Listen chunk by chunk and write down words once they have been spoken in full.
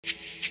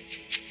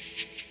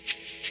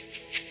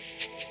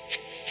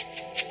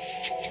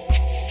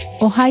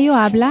Ohio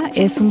Habla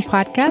es un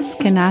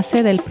podcast que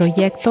nace del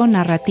proyecto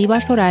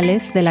Narrativas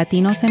Orales de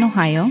Latinos en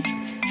Ohio,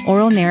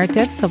 Oral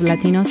Narratives of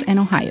Latinos in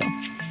Ohio.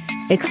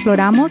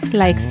 Exploramos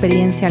la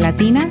experiencia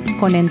latina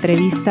con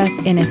entrevistas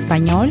en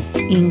español,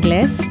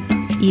 inglés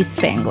y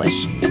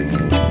Spanglish.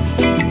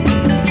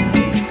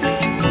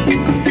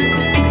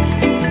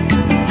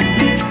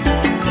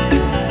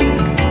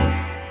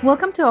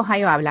 Welcome to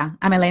Ohio Habla.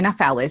 I'm Elena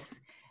Fowles.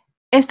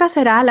 Esta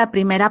será la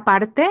primera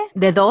parte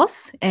de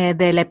 2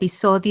 del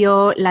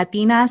episodio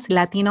Latinas,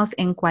 Latinos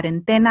en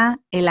Cuarentena,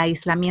 el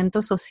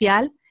aislamiento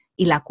social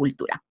y la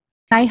cultura.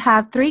 I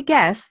have 3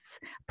 guests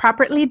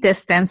properly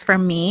distanced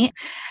from me.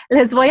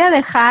 Les voy a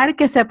dejar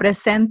que se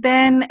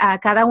presenten a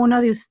cada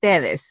uno de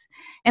ustedes.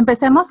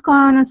 Empecemos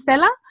con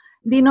Stella.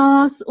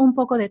 Dinos un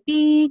poco de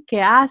ti,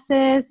 qué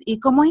haces y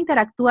cómo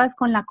interactúas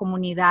con la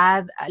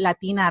comunidad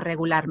latina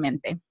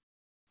regularmente.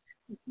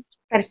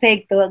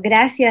 Perfecto,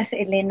 gracias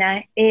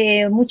Elena.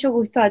 Mucho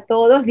gusto a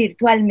todos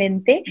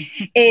virtualmente.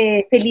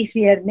 Feliz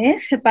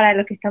viernes para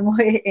los que estamos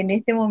en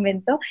este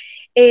momento.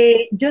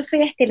 Yo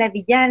soy Estela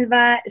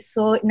Villalba,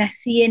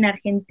 nací en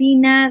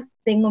Argentina,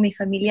 tengo mi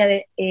familia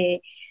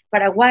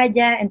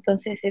paraguaya,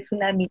 entonces es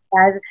una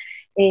mitad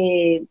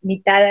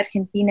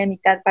argentina,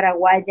 mitad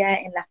paraguaya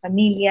en la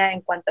familia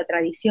en cuanto a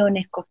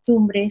tradiciones,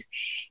 costumbres.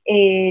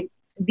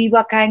 Vivo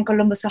acá en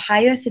Columbus,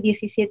 Ohio, hace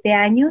 17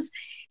 años.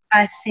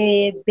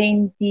 Hace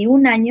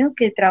 21 años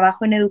que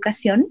trabajo en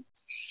educación.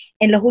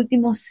 En los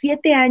últimos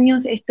 7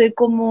 años estoy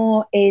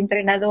como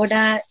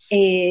entrenadora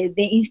de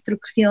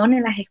instrucción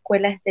en las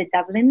escuelas de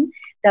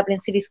Dublin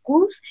City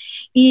Schools,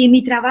 y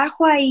mi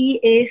trabajo ahí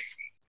es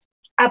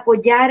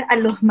apoyar a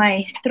los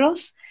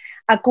maestros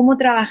a cómo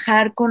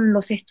trabajar con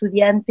los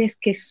estudiantes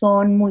que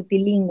son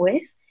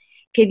multilingües,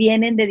 que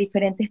vienen de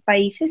diferentes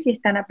países y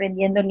están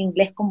aprendiendo el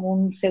inglés como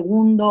un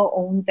segundo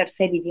o un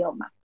tercer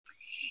idioma.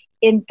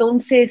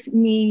 Entonces,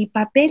 mi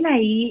papel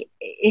ahí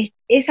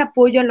es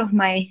apoyo a los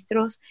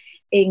maestros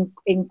en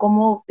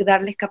cómo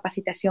darles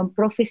capacitación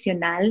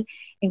profesional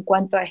en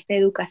cuanto a esta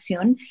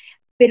educación,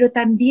 pero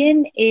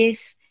también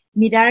es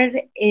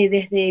mirar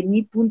desde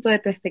mi punto de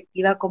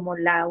perspectiva como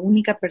la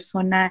única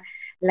persona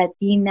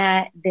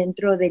latina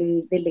dentro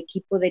del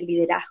equipo de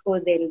liderazgo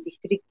del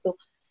distrito,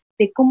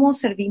 de cómo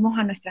servimos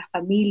a nuestras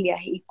familias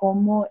y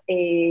cómo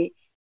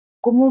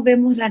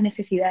vemos las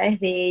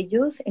necesidades de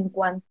ellos en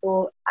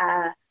cuanto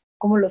a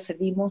cómo los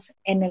servimos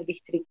en el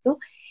distrito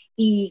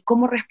y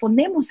cómo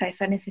respondemos a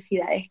esas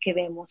necesidades que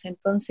vemos.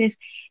 Entonces,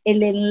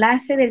 el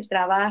enlace del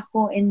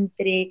trabajo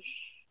entre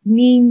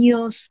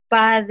niños,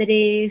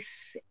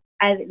 padres,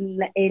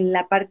 en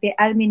la parte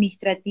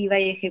administrativa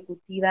y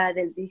ejecutiva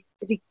del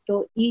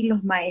distrito y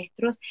los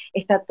maestros,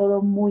 está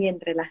todo muy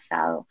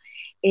entrelazado.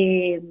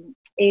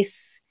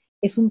 Es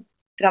un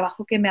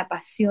trabajo que me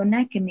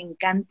apasiona, que me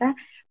encanta,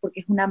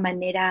 porque es una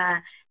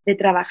manera de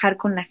trabajar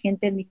con la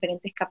gente en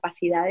diferentes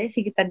capacidades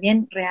y que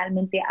también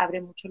realmente abre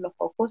mucho los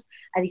ojos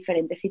a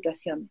diferentes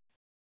situaciones.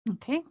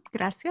 Ok,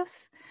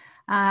 gracias.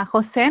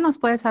 José, ¿nos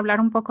puedes hablar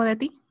un poco de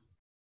ti?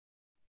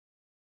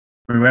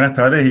 Muy buenas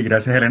tardes y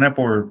gracias, Elena,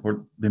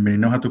 por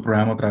bienvenirnos a tu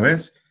programa otra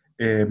vez.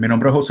 Mi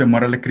nombre es José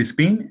Morales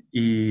Crispín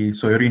y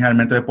soy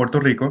originalmente de Puerto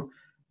Rico.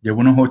 Llevo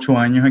unos 8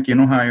 años aquí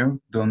en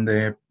Ohio,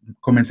 donde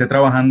comencé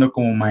trabajando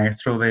como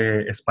maestro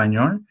de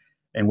español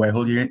en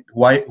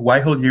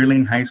Whitehall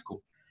Yearling High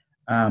School.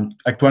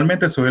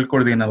 Actualmente soy el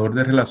coordinador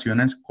de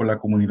relaciones con la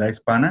comunidad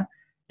hispana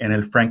en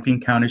el Franklin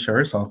County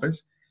Sheriff's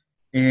Office,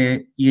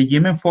 y allí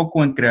me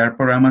enfoco en crear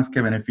programas que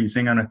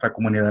beneficien a nuestra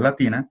comunidad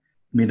latina,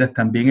 mientras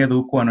también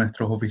educo a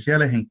nuestros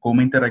oficiales en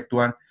cómo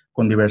interactuar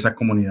con diversas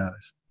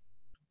comunidades.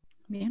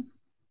 Bien.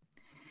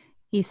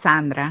 Y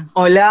Sandra.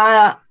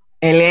 Hola,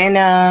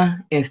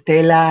 Elena,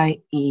 Estela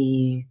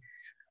y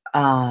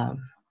a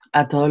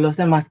todos los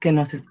demás que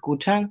nos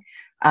escuchan.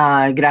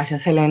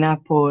 Gracias,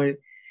 Elena, por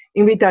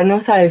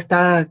invitarnos a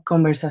esta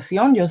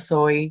conversación. Yo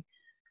soy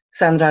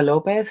Sandra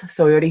López,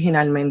 soy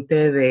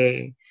originalmente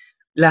de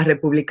la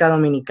República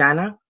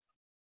Dominicana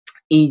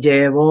y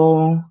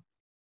llevo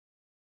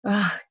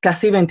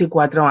casi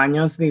 24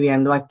 años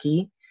viviendo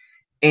aquí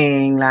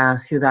en la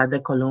ciudad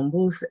de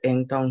Columbus.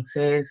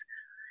 Entonces,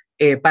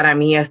 para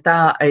mí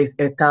esta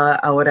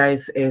ahora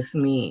es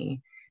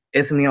mi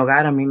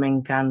hogar. A mí me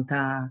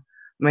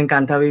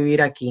encanta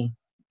vivir aquí.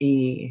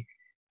 Y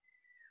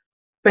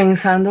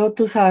pensando,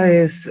 tú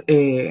sabes,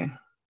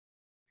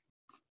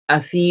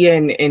 así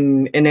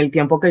en el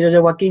tiempo que yo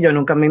llevo aquí, yo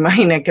nunca me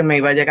imaginé que me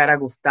iba a llegar a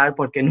gustar,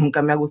 porque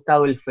nunca me ha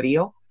gustado el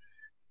frío,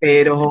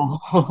 pero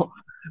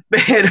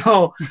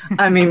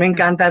a mí me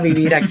encanta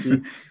vivir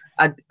aquí.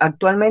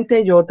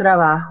 Actualmente yo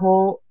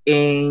trabajo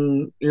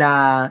en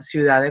la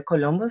ciudad de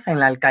Columbus,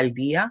 en la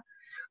alcaldía,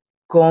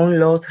 con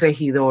los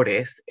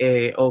regidores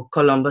o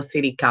Columbus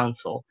City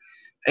Council.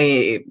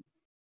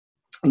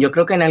 Yo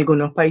creo que en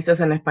algunos países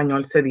en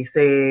español se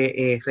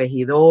dice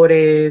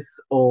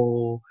regidores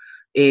o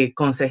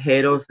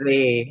consejeros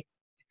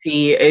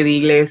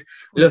ediles,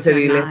 los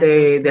ediles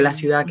de la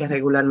ciudad, que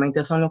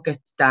regularmente son los que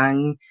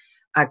están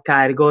a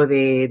cargo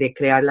de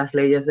crear las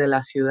leyes de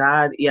la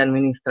ciudad y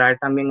administrar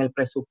también el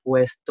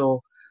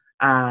presupuesto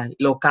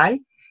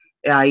local.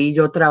 Ahí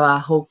yo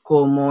trabajo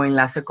como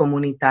enlace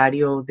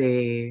comunitario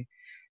de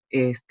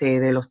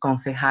los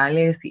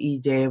concejales y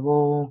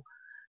llevo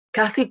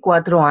casi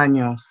 4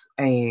 años.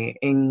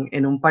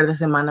 En un par de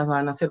semanas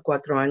van a ser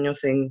 4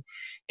 años en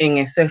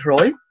ese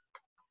rol.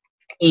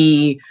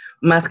 Y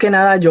más que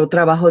nada yo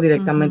trabajo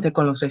directamente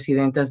con los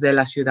residentes de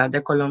la ciudad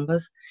de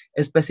Columbus,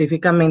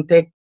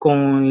 específicamente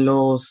con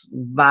los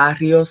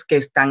barrios que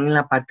están en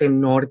la parte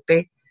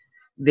norte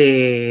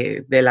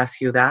de la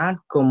ciudad,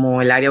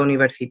 como el área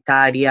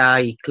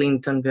universitaria y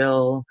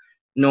Clintonville,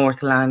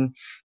 Northland.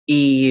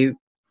 Y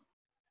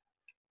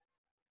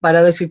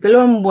para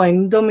decírtelo en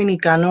buen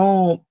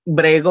dominicano,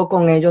 brego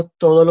con ellos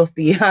todos los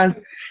días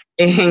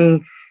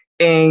en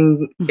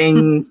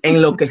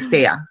lo que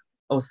sea.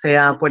 O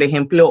sea, por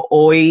ejemplo,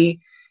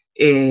 hoy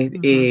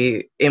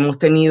hemos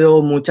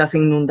tenido muchas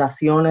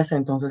inundaciones,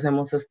 entonces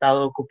hemos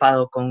estado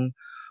ocupados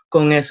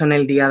con eso en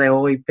el día de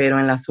hoy, pero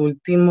en los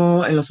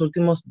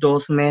últimos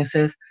 2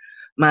 meses,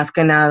 más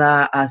que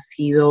nada ha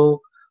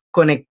sido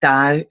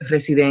conectar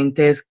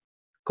residentes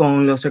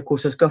con los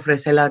recursos que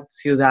ofrece la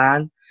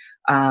ciudad,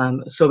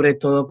 sobre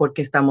todo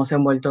porque estamos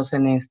envueltos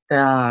en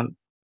esta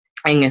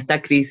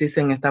crisis,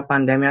 en esta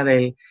pandemia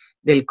del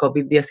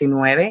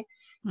COVID-19.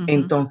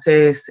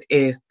 Entonces,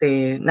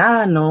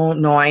 nada,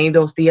 no hay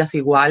 2 días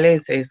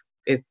iguales, es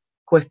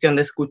cuestión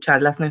de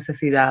escuchar las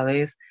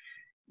necesidades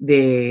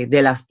de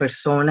las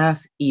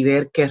personas y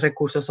ver qué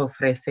recursos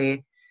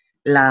ofrece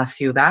la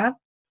ciudad.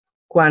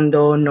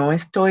 Cuando no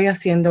estoy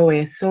haciendo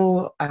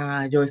eso,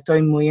 yo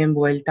estoy muy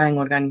envuelta en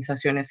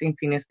organizaciones sin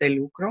fines de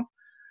lucro,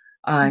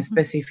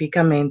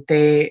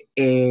 específicamente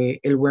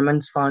el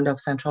Women's Fund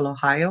of Central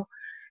Ohio,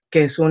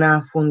 que es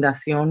una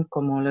fundación,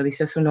 como lo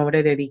dice su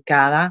nombre,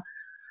 dedicada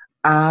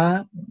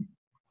a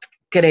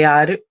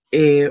crear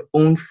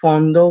un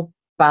fondo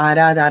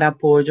para dar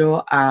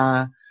apoyo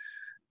a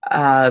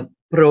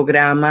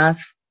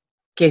programas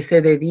que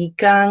se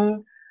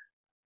dedican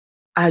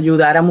a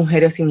ayudar a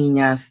mujeres y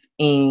niñas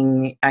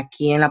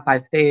aquí en la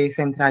parte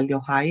central de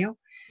Ohio.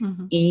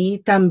 Y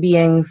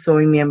también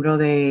soy miembro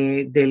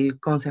del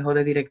Consejo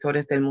de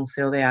Directores del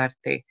Museo de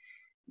Arte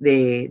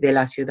de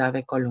la ciudad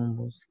de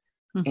Columbus,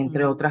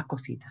 entre otras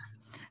cositas.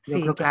 Yo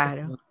creo que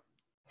claro.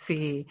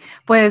 Sí,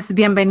 pues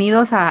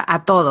bienvenidos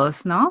a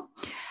todos, ¿no?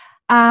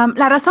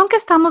 La razón que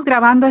estamos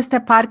grabando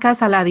este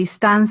podcast a la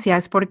distancia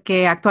es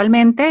porque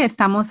actualmente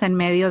estamos en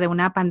medio de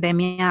una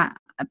pandemia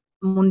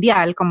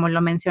mundial, como lo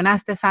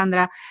mencionaste,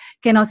 Sandra,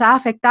 que nos ha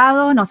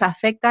afectado, nos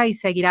afecta y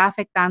seguirá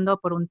afectando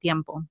por un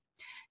tiempo.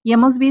 Y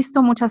hemos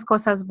visto muchas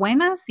cosas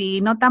buenas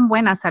y no tan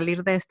buenas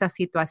salir de esta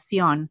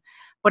situación.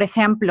 Por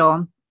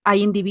ejemplo,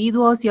 hay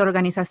individuos y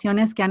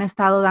organizaciones que han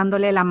estado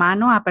dándole la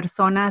mano a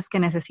personas que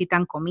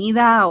necesitan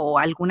comida o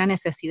alguna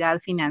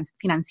necesidad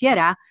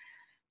financiera.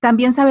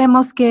 También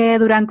sabemos que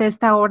durante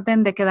esta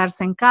orden de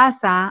quedarse en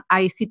casa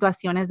hay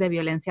situaciones de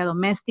violencia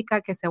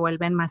doméstica que se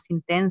vuelven más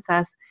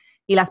intensas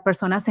y las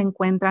personas se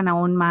encuentran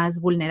aún más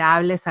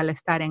vulnerables al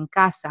estar en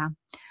casa.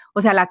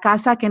 O sea, la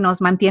casa que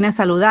nos mantiene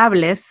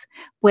saludables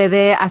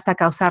puede hasta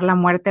causar la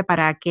muerte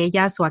para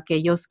aquellas o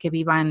aquellos que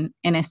vivan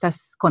en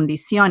estas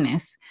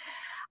condiciones.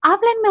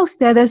 Háblenme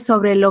ustedes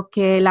sobre lo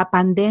que la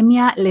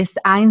pandemia les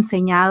ha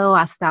enseñado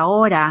hasta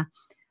ahora,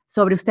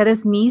 sobre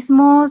ustedes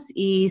mismos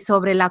y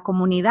sobre la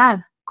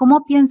comunidad.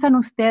 ¿Cómo piensan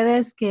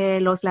ustedes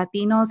que los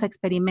latinos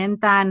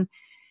experimentan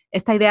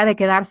esta idea de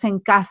quedarse en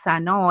casa,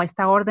 ¿no? O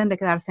esta orden de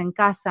quedarse en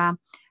casa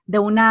de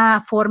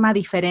una forma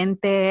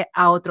diferente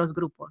a otros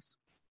grupos?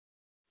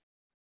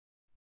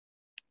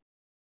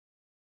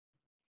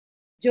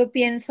 Yo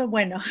pienso,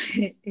 bueno,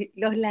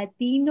 los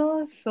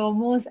latinos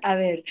somos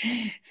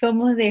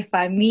de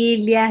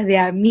familias, de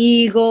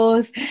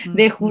amigos,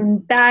 de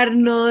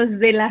juntarnos,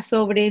 de la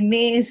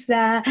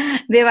sobremesa,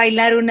 de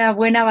bailar una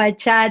buena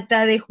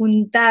bachata, de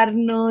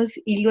juntarnos,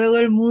 y luego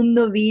el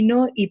mundo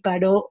vino y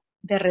paró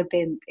de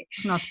repente.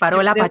 Nos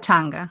paró la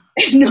pachanga.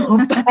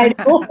 Nos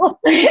paró.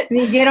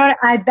 Dijeron,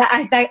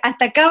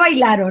 hasta acá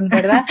bailaron,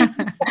 ¿verdad?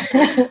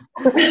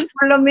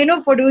 Por lo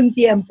menos por un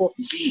tiempo.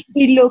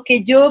 Y lo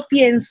que yo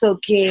pienso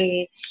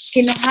que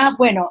nos ha,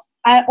 bueno,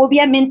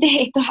 obviamente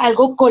esto es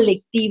algo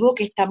colectivo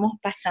que estamos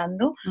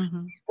pasando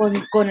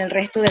con el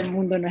resto del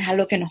mundo, no es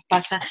algo que nos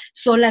pasa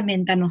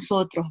solamente a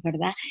nosotros,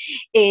 ¿verdad?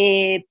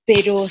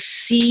 Pero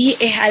sí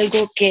es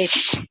algo que,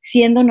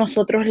 siendo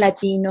nosotros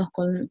latinos,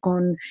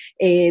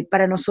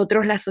 para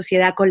nosotros la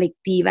sociedad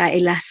colectiva,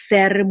 el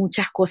hacer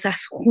muchas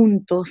cosas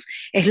juntos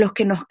es lo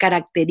que nos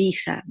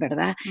caracteriza,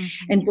 ¿verdad?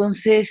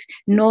 Entonces,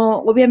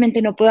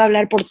 obviamente no puedo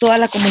hablar por toda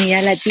la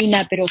comunidad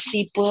latina, pero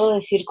sí puedo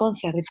decir con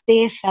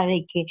certeza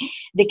de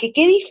que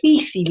qué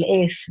difícil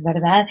es,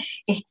 ¿verdad?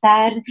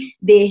 Estar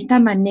de esta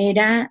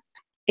manera.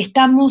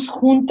 Estamos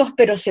juntos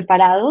pero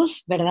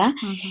separados, ¿verdad?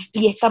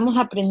 Y estamos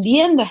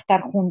aprendiendo a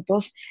estar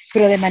juntos,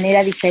 pero de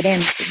manera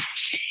diferente.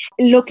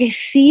 Lo que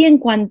sí en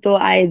cuanto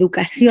a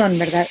educación,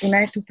 ¿verdad? Una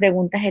de sus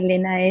preguntas,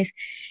 Elena, es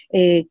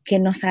 ¿qué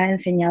nos ha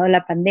enseñado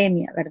la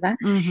pandemia, ¿verdad?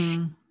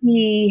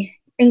 Y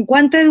en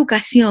cuanto a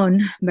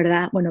educación,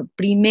 ¿verdad? Bueno,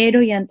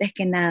 primero y antes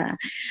que nada,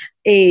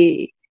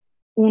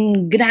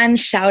 un gran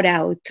shout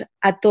out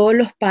a todos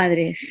los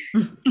padres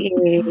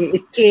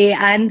que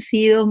han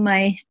sido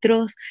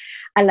maestros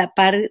a la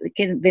par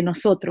de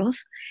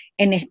nosotros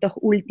en estos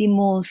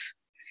últimos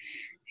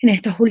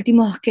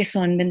que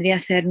vendría a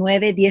ser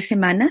 9, 10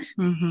 semanas,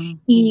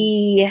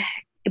 y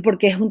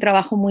porque es un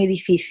trabajo muy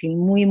difícil,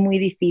 muy, muy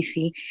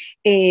difícil.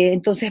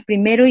 Entonces,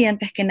 primero y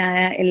antes que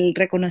nada, el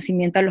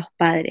reconocimiento a los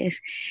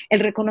padres,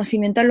 el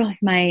reconocimiento a los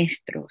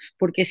maestros,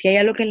 porque si hay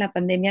algo que la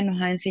pandemia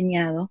nos ha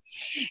enseñado,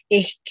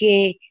 es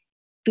que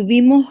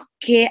tuvimos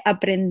que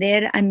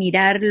aprender a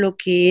mirar lo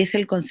que es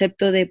el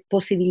concepto de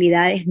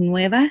posibilidades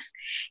nuevas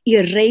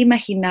y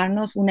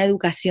reimaginarnos una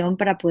educación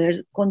para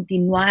poder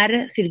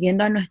continuar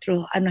sirviendo a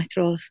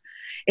nuestros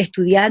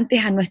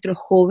estudiantes, a nuestros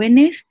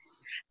jóvenes,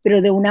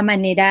 pero de una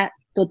manera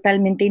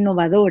totalmente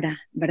innovadora,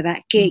 ¿verdad?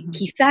 Que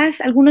quizás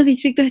algunos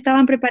distritos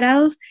estaban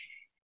preparados,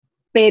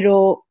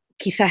 pero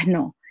quizás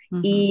no.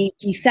 Y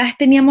quizás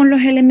teníamos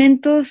los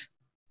elementos,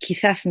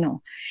 quizás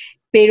no.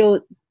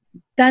 Pero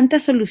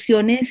tantas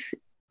soluciones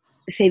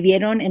se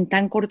vieron en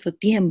tan corto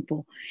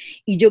tiempo.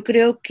 Y yo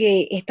creo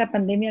que esta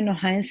pandemia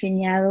nos ha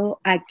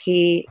enseñado a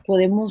que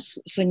podemos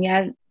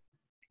soñar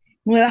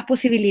nuevas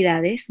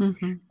posibilidades,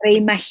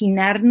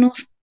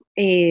 reimaginarnos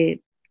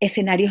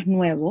escenarios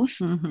nuevos.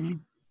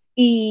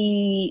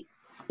 Y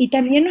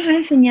también nos ha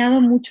enseñado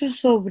mucho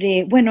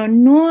sobre, bueno,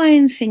 no ha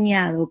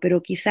enseñado,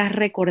 pero quizás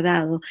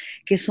recordado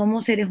que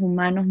somos seres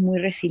humanos muy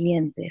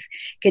resilientes,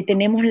 que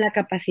tenemos la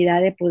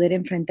capacidad de poder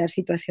enfrentar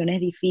situaciones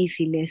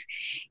difíciles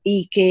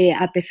y que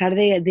a pesar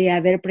de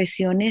haber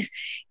presiones,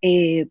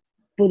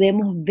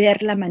 podemos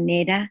ver la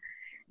manera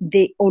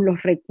o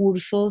los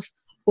recursos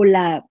o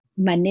la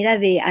manera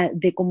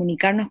de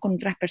comunicarnos con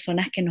otras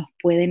personas que nos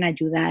pueden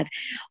ayudar.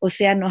 O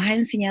sea, nos ha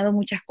enseñado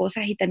muchas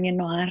cosas y también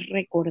nos ha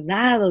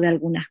recordado de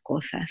algunas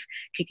cosas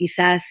que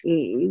quizás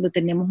lo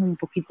tenemos un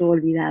poquito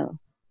olvidado.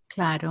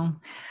 Claro.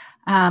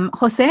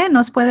 José,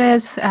 ¿nos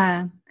puedes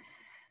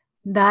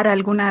dar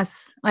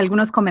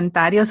algunos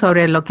comentarios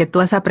sobre lo que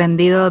tú has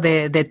aprendido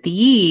de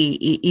ti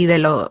y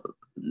de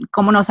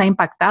cómo nos ha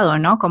impactado,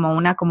 ¿no? Como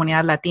una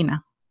comunidad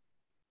latina.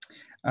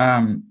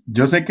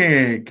 Yo sé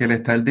que el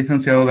estar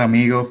distanciado de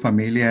amigos,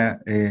 familia,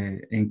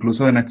 e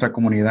incluso de nuestra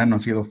comunidad no ha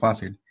sido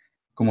fácil.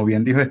 Como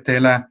bien dijo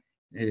Estela,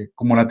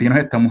 como latinos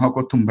estamos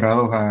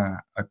acostumbrados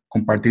a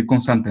compartir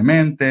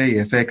constantemente y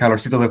ese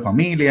calorcito de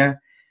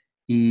familia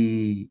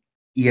y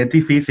es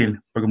difícil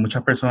porque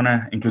muchas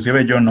personas,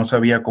 inclusive yo, no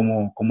sabía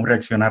cómo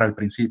reaccionar al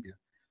principio.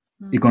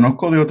 Y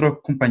conozco de otros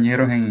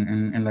compañeros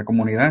en la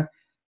comunidad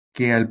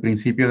que al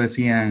principio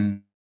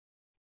decían: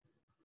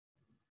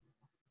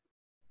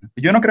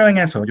 yo no creo en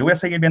eso, yo voy a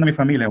seguir viendo a mi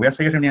familia, voy a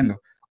seguir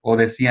reuniendo. O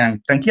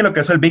decían: tranquilo,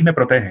 que eso el Big me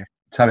protege.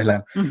 ¿Sabes?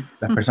 Las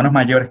personas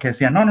mayores que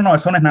decían: no,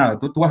 eso no es nada,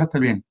 tú vas a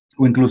estar bien.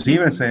 O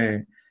inclusive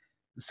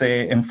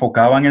se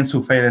enfocaban en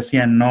su fe y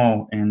decían: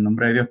 no, en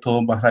nombre de Dios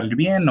todo va a salir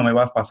bien, no me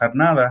va a pasar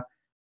nada.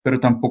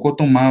 Pero tampoco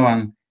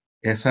tomaban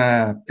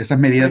esas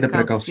medidas de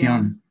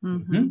precaución.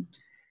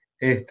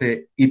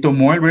 Y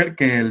tomó el ver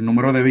que el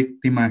número de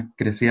víctimas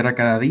creciera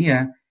cada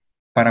día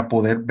para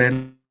poder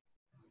ver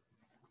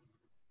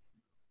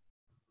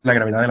la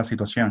gravedad de la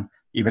situación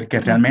y ver que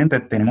realmente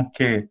tenemos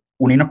que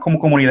unirnos como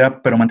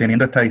comunidad, pero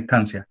manteniendo esta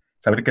distancia.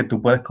 Saber que tú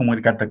puedes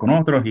comunicarte con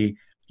otros y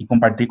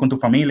compartir con tu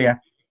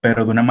familia,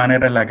 pero de una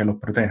manera en la que los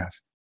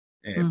protejas.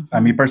 A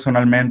mí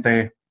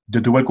personalmente,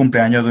 yo tuve el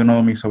cumpleaños de uno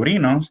de mis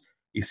sobrinos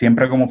y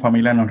siempre como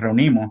familia nos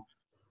reunimos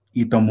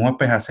y tomó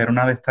pues hacer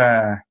una de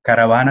estas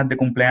caravanas de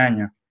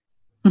cumpleaños.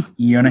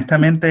 Y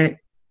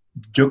honestamente,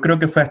 yo creo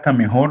que fue hasta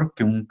mejor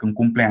que un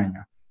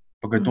cumpleaños,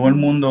 porque todo el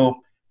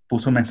mundo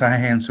puso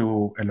mensajes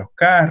en los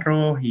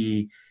carros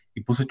y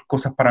puso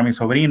cosas para mi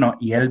sobrino,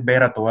 y él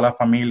ver a toda la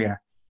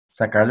familia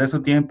sacarle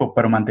su tiempo,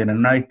 pero mantener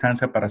una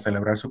distancia para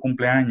celebrar su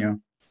cumpleaños,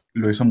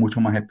 lo hizo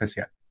mucho más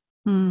especial.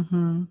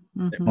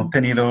 Hemos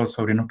tenido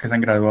sobrinos que se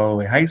han graduado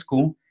de high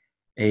school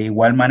e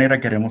igual manera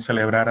queremos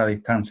celebrar a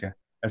distancia.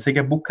 Así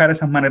que buscar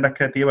esas maneras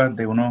creativas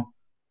de uno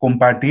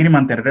compartir y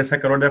mantener ese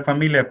calor de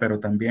familia, pero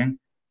también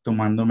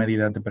tomando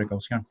medidas de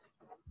precaución.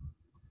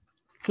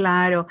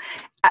 Claro.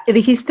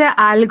 Dijiste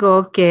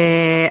algo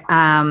que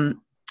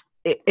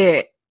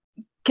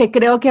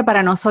creo que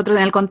para nosotros,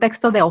 en el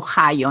contexto de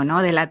Ohio,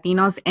 ¿no? De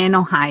latinos en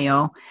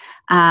Ohio,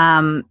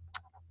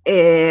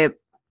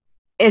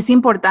 es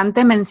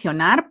importante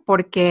mencionar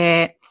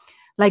porque,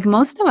 like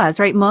most of us,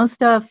 right?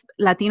 Most of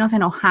Latinos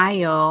in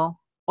Ohio,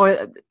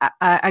 or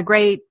a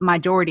great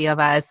majority of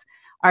us,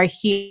 are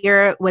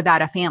here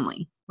without a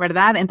family,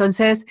 ¿verdad?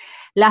 Entonces,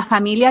 la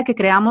familia que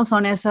creamos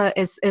son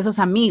esos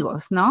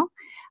amigos, ¿no?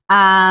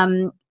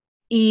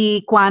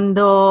 Y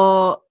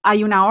cuando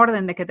hay una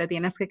orden de que te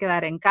tienes que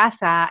quedar en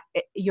casa,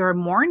 you're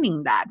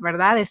mourning that,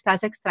 ¿verdad?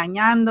 Estás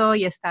extrañando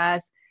y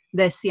estás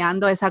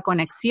deseando esa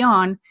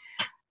conexión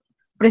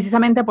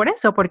precisamente por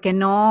eso, porque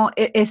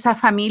esa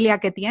familia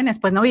que tienes,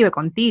 pues no vive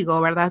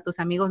contigo, ¿verdad? Tus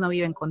amigos no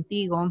viven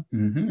contigo.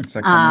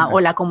 O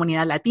la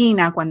comunidad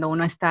latina cuando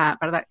uno está,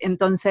 ¿verdad?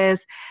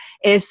 Entonces,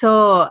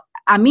 eso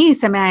a mí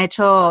se me ha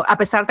hecho, a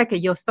pesar de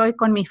que yo estoy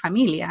con mi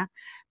familia,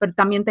 pero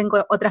también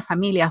tengo otra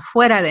familia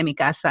fuera de mi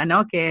casa,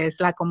 ¿no? Que es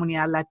la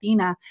comunidad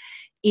latina.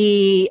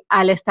 Y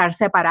al estar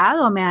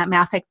separado me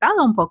ha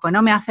afectado un poco,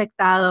 ¿no? Me ha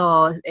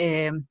afectado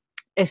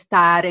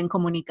estar en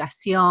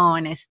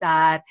comunicación,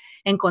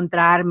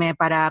 encontrarme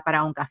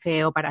para un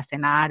café o para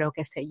cenar o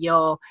qué sé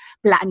yo,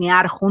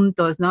 planear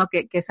juntos, ¿no?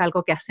 Que es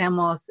algo que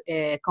hacemos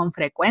con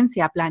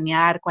frecuencia,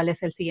 planear cuál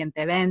es el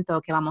siguiente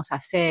evento, qué vamos a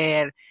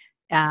hacer.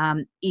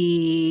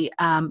 Y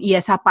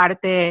esa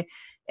parte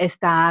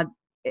está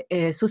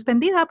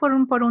suspendida por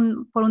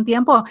un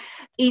tiempo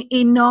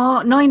y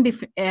no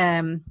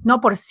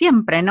por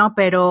siempre, ¿no?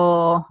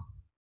 Pero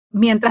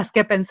mientras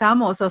que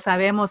pensamos o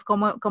sabemos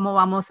cómo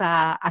vamos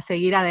a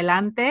seguir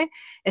adelante,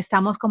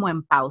 estamos como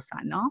en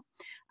pausa, ¿no?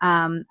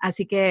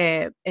 Así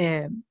que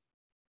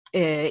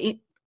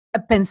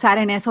pensar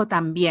en eso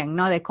también,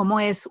 ¿no? De cómo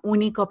es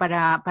único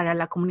para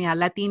la comunidad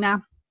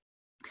latina.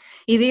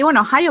 Y digo en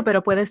Ohio,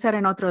 pero puede ser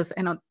en otras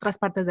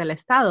partes del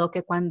estado,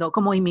 que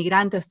como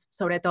inmigrantes,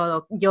 sobre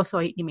todo, yo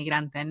soy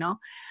inmigrante, ¿no?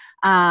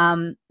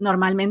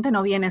 Normalmente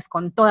no vienes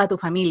con toda tu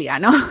familia,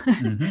 ¿no?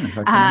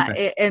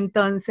 Exactamente.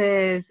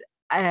 Entonces,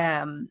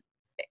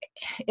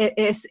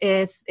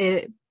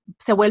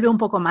 se vuelve un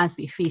poco más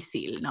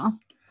difícil, ¿no?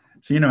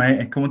 Sí, no,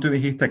 es como tú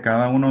dijiste,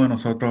 cada uno de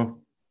nosotros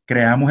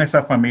creamos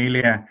esa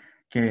familia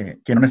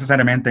que no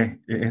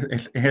necesariamente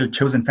es el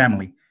chosen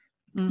family.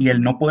 Y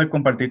el no poder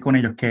compartir con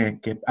ellos,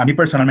 que a mí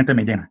personalmente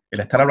me llena. El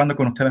estar hablando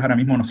con ustedes ahora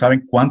mismo, no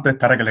saben cuánto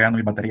está recargando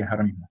mis baterías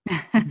ahora mismo.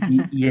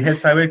 Y es el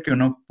saber que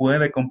uno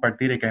puede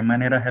compartir y que hay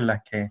maneras en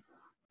las que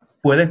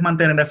puedes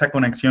mantener esa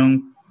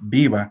conexión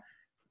viva,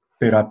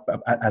 pero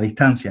a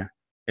distancia.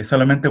 Es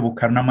solamente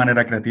buscar una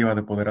manera creativa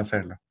de poder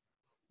hacerlo.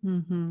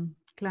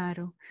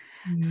 Claro.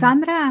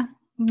 Sandra,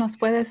 ¿nos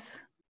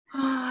puedes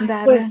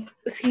dar? Pues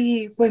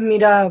sí, pues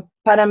mira,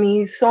 para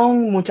mí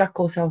son muchas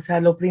cosas. O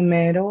sea, lo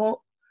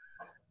primero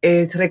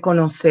es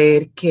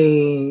reconocer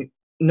que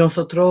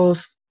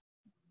nosotros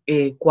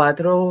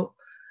cuatro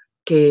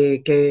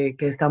que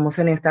estamos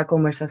en esta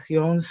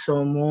conversación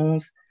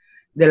somos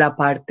de la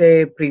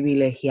parte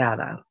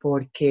privilegiada,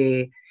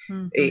 porque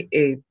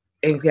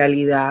en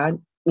realidad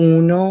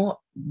 1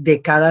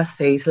 de cada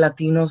 6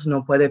 latinos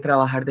no puede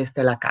trabajar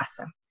desde la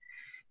casa.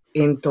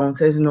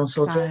 Entonces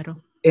nosotros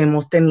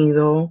hemos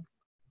tenido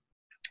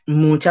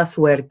mucha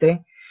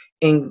suerte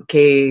en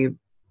que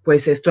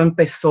pues esto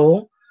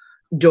empezó.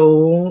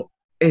 Yo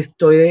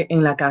estoy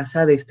en la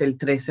casa desde el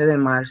 13 de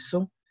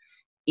marzo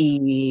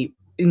y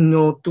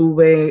no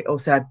tuve, o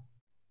sea,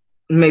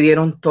 me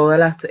dieron todas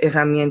las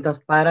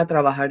herramientas para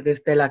trabajar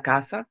desde la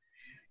casa.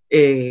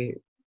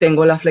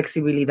 Tengo la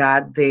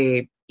flexibilidad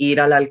de ir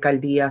a la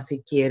alcaldía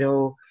si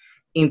quiero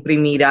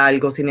imprimir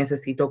algo, si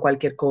necesito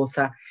cualquier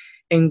cosa.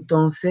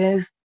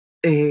 Entonces,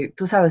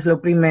 tú sabes, lo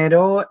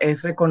primero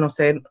es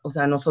reconocer, o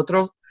sea,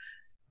 nosotros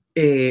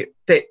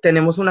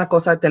tenemos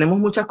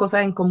muchas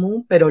cosas en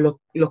común, pero los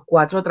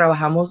cuatro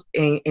trabajamos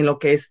en lo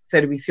que es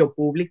servicio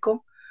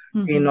público.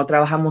 No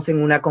trabajamos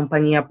en una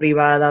compañía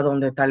privada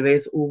donde tal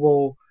vez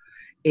hubo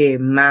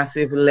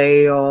massive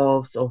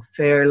layoffs o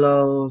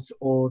furloughs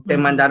o te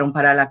mandaron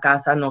para la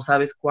casa, no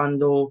sabes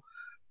cuándo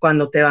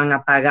te van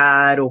a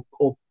pagar o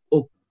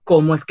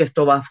cómo es que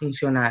esto va a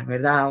funcionar,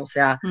 ¿verdad? O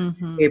sea,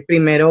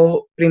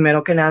 primero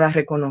que nada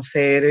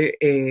reconocer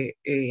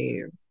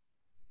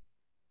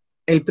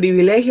el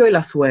privilegio y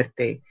la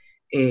suerte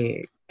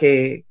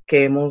que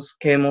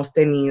hemos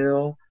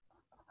tenido,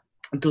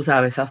 tú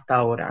sabes, hasta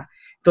ahora.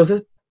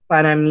 Entonces,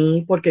 para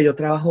mí, porque yo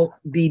trabajo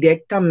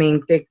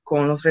directamente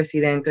con los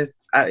residentes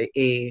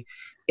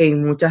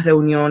en muchas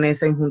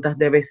reuniones, en juntas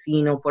de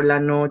vecinos por la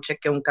noche,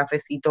 que un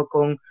cafecito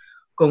con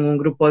un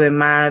grupo de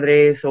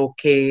madres o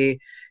que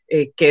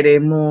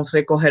queremos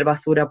recoger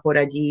basura por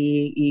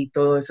allí y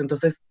todo eso.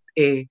 Entonces,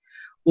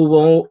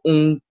 hubo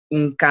un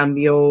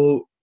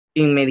cambio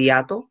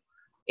inmediato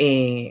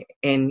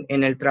en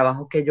el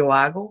trabajo que yo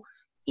hago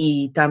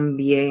y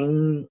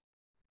también,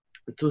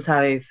 tú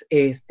sabes,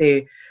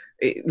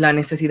 la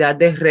necesidad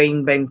de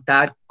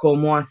reinventar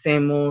cómo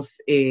hacemos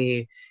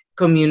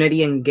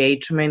community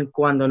engagement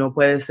cuando no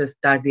puedes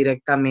estar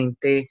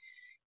directamente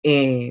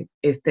en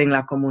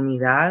la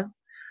comunidad.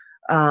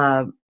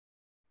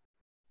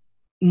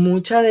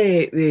 Mucha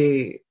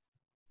de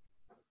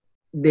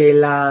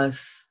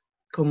las,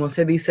 ¿cómo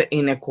se dice?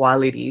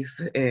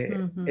 Inequalities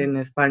en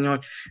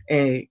español,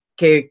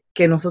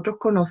 que nosotros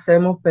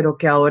conocemos, pero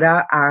que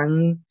ahora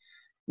han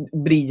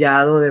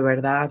brillado de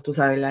verdad, tú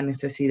sabes, la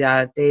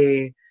necesidad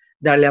de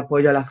darle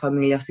apoyo a las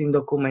familias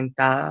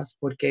indocumentadas,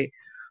 porque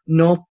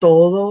no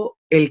todo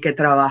el que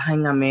trabaja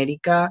en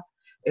América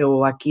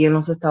o aquí en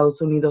los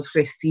Estados Unidos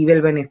recibe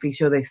el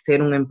beneficio de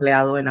ser un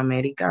empleado en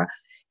América.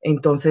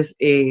 Entonces,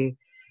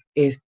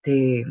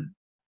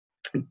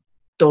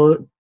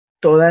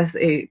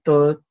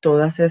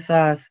 todas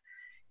esas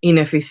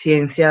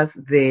ineficiencias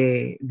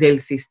del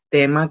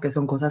sistema, que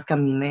son cosas que a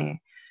mí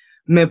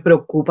me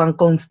preocupan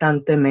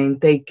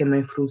constantemente y que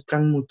me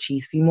frustran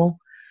muchísimo,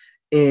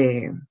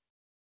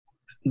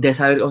 de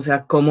saber, o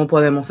sea, cómo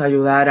podemos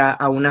ayudar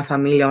a una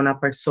familia, a una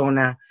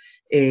persona,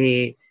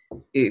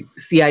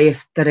 si hay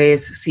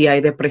estrés, si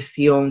hay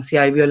depresión, si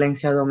hay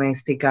violencia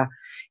doméstica,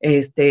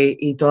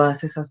 y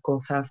todas esas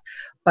cosas.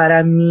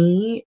 Para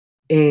mí,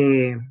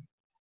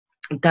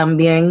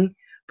 también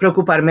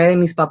preocuparme de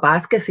mis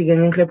papás que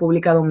siguen en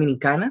República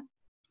Dominicana.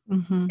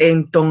 Ujú.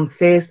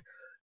 Entonces,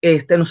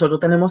 nosotros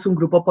tenemos un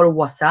grupo por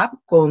WhatsApp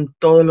con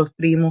todos los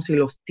primos y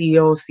los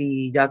tíos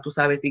y ya tú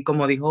sabes, y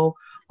como dijo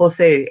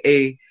José,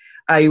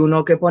 hay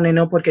uno que pone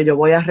no porque yo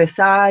voy a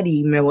rezar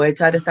y me voy a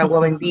echar esta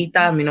agua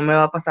bendita, a mí no me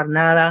va a pasar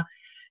nada.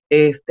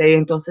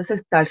 Entonces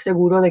estar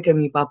seguro de que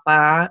mi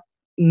papá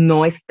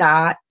no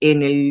está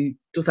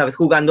tú sabes,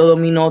 jugando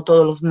dominó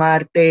todos los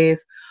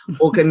martes,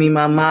 o que mi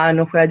mamá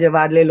no fue a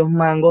llevarle los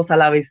mangos a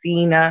la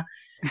vecina,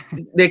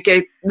 de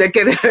que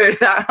de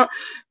verdad,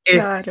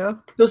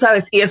 Claro. tú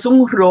sabes, y es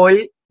un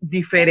rol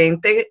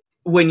diferente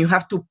when you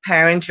have to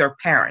parent your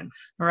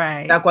parents.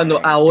 Right, O sea, cuando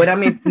right. ahora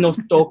nos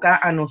toca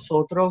a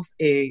nosotros,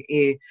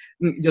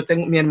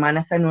 mi hermana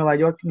está en Nueva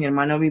York, mi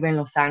hermano vive en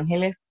Los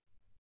Ángeles,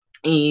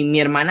 y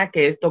mi hermana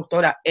que es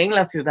doctora en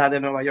la ciudad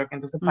de Nueva York.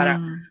 Entonces,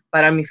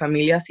 para mi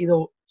familia ha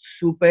sido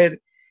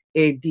súper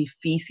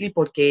difícil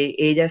porque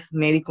ella es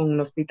médico en un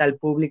hospital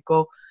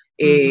público,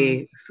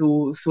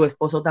 su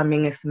esposo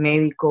también es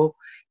médico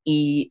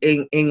y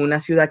en una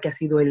ciudad que ha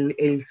sido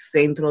el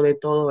centro de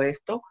todo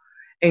esto.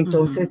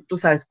 Entonces, tú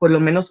sabes, por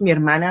lo menos mi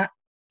hermana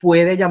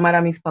puede llamar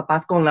a mis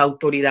papás con la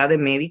autoridad de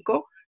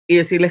médico y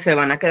decirles se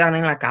van a quedar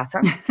en la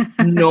casa,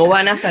 no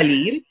van a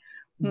salir,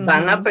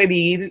 van a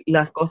pedir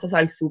las cosas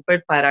al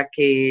súper para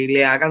que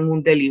le hagan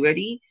un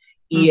delivery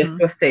y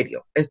esto es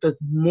serio, esto es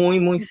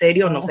muy, muy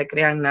serio, no se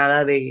crean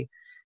nada de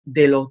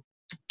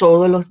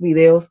todos los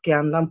videos que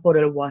andan por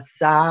el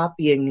WhatsApp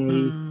y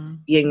en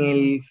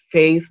el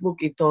Facebook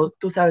y todo,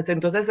 tú sabes,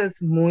 entonces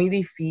es muy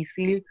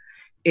difícil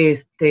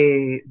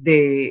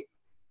de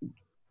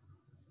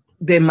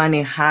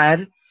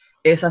manejar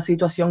esa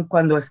situación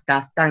cuando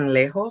estás tan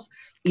lejos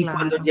y Claro.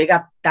 cuando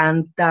llega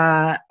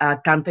tanta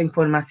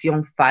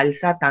información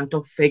falsa,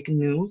 tanto fake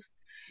news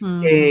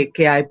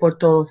que hay por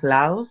todos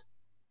lados.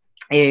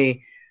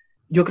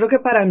 Yo creo que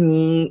para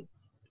mí,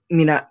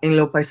 mira, en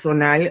lo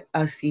personal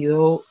ha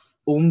sido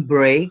un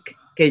break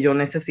que yo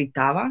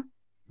necesitaba.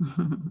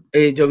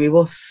 Yo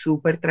vivo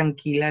súper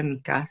tranquila en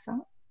mi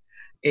casa.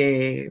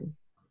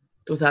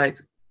 Tú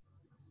sabes,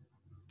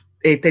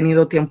 he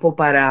tenido tiempo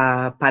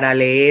para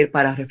leer,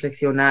 para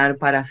reflexionar,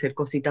 para hacer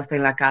cositas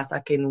en la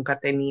casa que nunca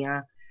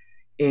tenía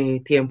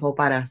tiempo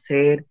para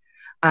hacer.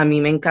 A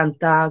mí me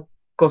encanta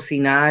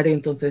cocinar,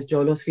 entonces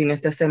yo los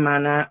fines de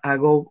semana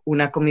hago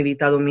una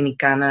comidita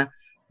dominicana,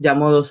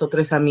 llamo 2 o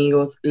 3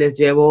 amigos, les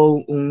llevo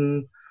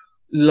un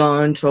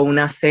lunch o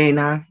una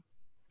cena,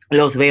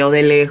 los veo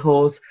de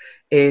lejos,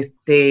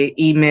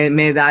 y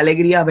me da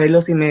alegría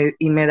verlos y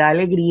me da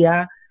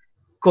alegría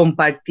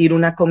compartir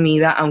una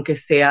comida, aunque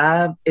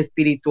sea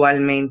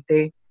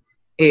espiritualmente,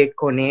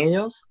 con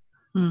ellos.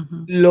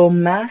 Lo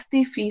más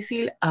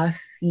difícil ha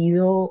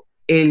sido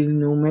el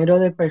número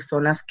de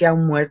personas que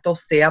han muerto,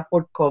 sea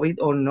por COVID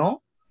o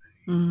no,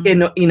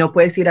 y no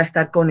puedes ir a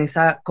estar con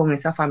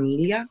esa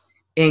familia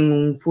en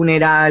un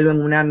funeral o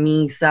en una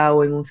misa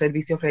o en un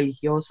servicio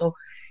religioso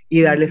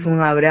y darles un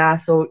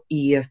abrazo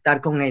y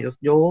estar con ellos.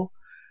 Yo,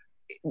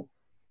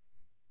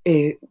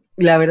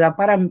 la verdad,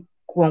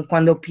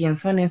 cuando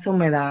pienso en eso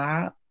me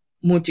da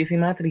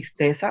muchísima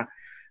tristeza,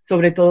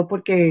 sobre todo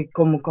porque,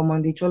 como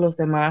han dicho los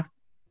demás,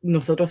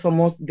 nosotros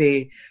somos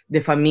de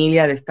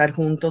familia, de estar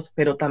juntos,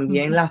 pero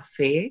también la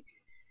fe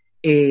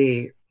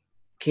que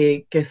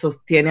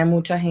sostiene a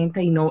mucha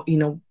gente y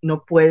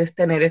no puedes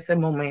tener ese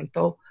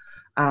momento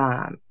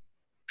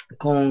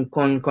con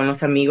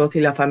los amigos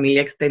y la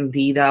familia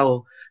extendida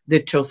o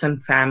the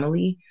chosen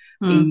family.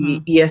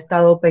 Y he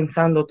estado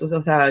pensando,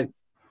 o sea,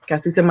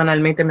 casi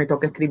semanalmente me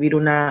toca escribir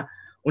una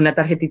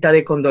tarjetita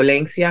de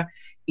condolencia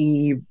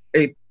y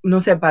no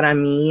sé, para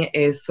mí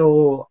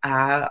eso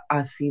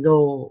ha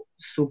sido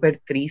súper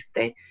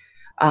triste.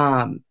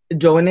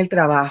 Yo en el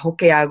trabajo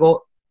que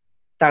hago,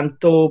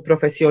 tanto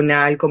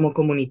profesional como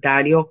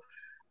comunitario,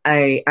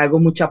 hago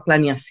mucha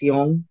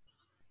planeación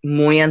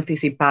muy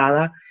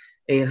anticipada.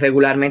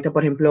 Regularmente,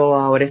 por ejemplo,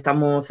 ahora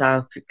estamos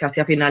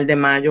casi a final de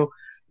mayo,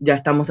 ya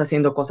estamos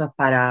haciendo cosas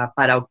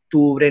para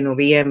octubre,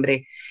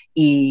 noviembre,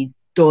 y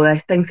toda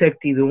esta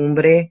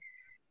incertidumbre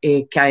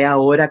que hay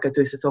ahora, que tú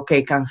dices, ok,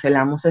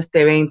 cancelamos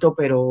este evento,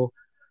 pero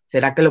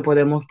 ¿será que lo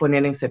podemos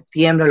poner en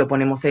septiembre? Lo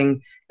ponemos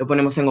en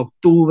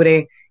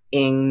octubre,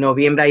 en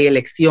noviembre hay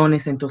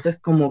elecciones,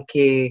 entonces como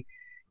que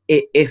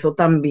eso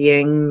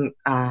también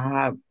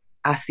ha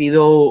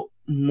sido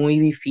muy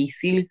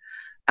difícil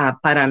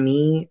para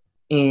mí,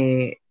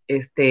 en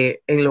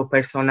lo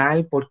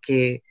personal,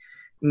 porque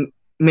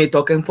me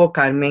toca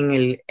enfocarme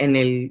en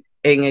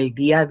el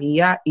día a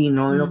día y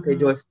no en lo que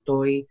yo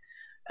estoy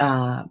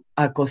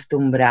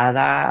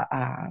acostumbrada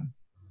a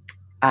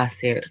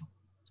hacer.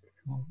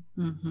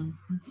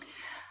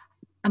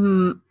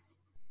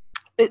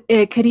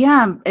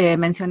 Quería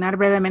mencionar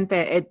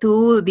brevemente,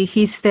 tú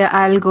dijiste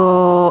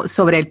algo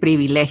sobre el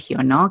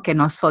privilegio, ¿no? Que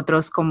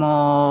nosotros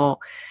como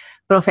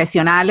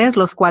profesionales,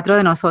 los 4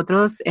 de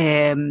nosotros,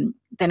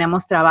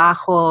 tenemos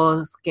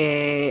trabajos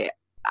que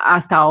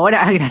hasta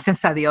ahora,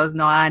 gracias a Dios,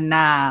 no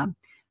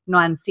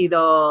han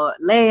sido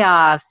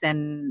layoffs,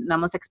 no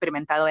hemos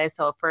experimentado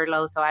eso,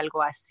 furloughs o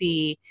algo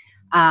así.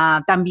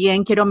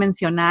 También quiero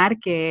mencionar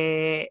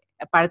que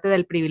parte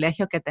del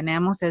privilegio que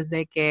tenemos es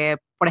de que,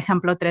 por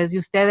ejemplo, 3 de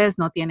ustedes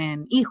no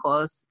tienen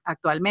hijos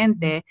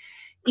actualmente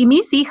y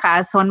mis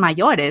hijas son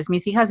mayores,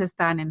 mis hijas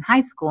están en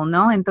high school,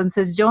 ¿no?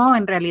 Entonces yo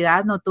en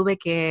realidad no tuve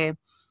que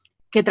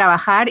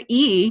trabajar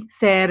y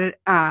ser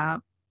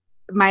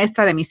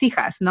maestra de mis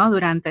hijas, ¿no?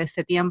 Durante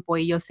este tiempo,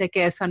 y yo sé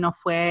que eso no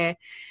fue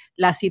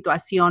la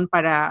situación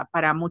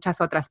para muchas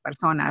otras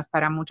personas,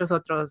 para muchos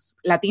otros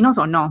latinos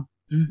o no.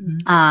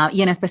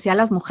 Y en especial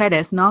las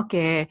mujeres, ¿no?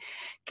 Que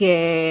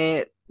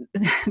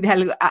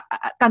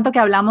tanto que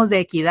hablamos de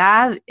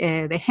equidad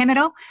de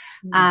género,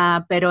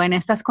 pero en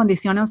estas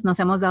condiciones nos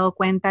hemos dado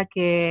cuenta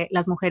que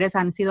las mujeres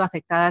han sido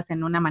afectadas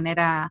en una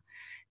manera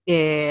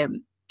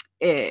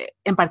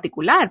en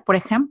particular, por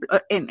ejemplo,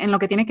 en lo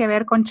que tiene que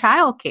ver con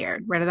childcare,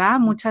 ¿verdad?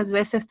 Muchas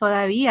veces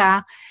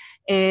todavía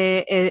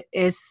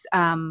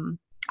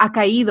ha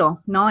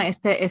caído, ¿no?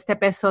 Este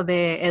peso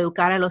de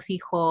educar a los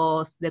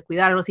hijos, de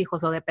cuidar a los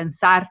hijos o de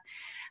pensar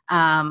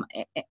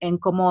en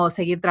cómo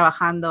seguir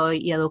trabajando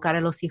y educar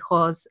a los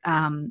hijos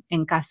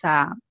en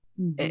casa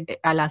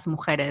a las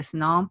mujeres,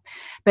 ¿no?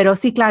 Pero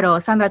sí, claro,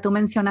 Sandra, tú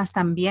mencionas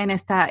también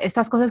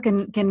estas cosas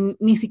que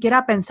ni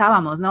siquiera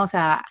pensábamos, ¿no? O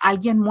sea,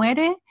 alguien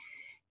muere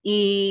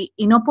y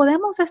no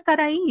podemos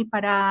estar ahí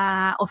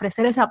para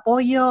ofrecer ese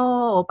apoyo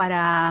o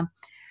para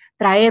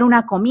traer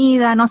una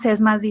comida, no sé,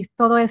 es más,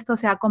 todo esto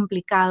se ha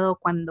complicado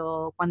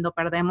cuando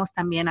perdemos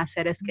también a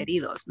seres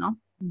queridos, ¿no?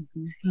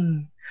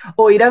 Sí.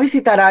 O ir a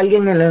visitar a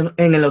alguien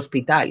en el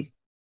hospital.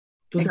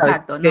 Tú sabes,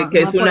 exacto, no,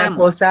 que no es una podemos.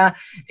 cosa,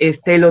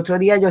 el otro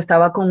día yo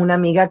estaba con una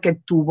amiga que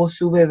tuvo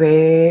su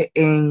bebé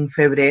en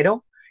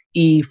febrero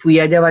y fui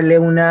a llevarle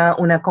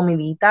una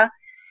comidita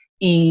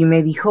y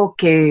me dijo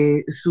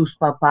que sus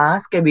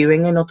papás que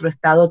viven en otro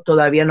estado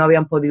todavía no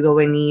habían podido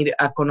venir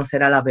a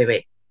conocer a la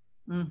bebé.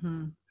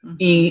 Uh-huh, uh-huh.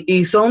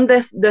 Y son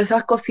de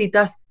esas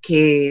cositas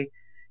que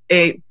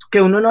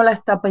uno no la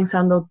está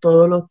pensando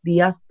todos los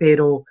días,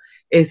 pero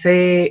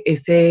ese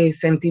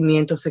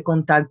sentimiento, ese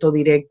contacto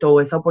directo,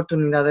 esa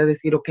oportunidad de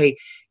decir, ok,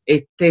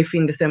 este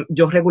fin de semana,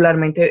 yo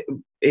regularmente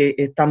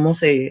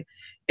estamos en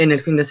el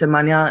fin de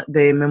semana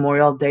de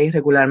Memorial Day,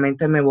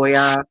 regularmente me voy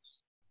a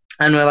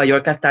Nueva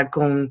York a estar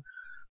con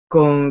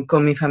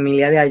mi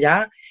familia de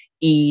allá,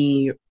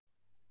 y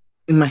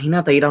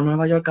imagínate, ir a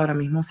Nueva York ahora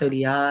mismo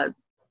sería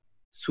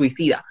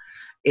suicida.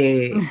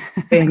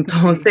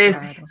 Entonces,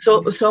 sí,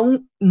 claro.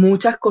 son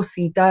muchas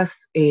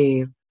cositas.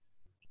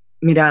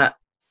 Mira,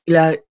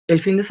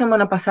 el fin de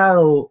semana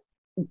pasado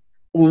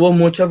hubo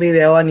muchos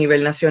videos a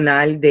nivel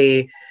nacional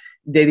de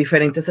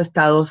diferentes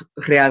estados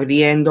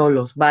reabriendo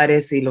los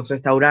bares y los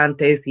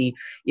restaurantes, y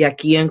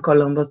aquí en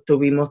Columbus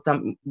tuvimos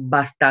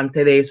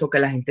bastante de eso, que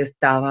la gente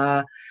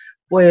estaba,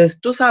 pues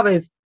tú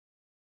sabes,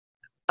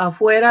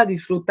 afuera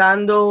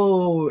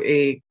disfrutando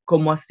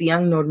como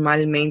hacían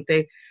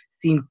normalmente,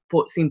 sin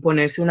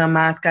ponerse una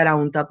máscara,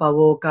 un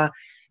tapaboca.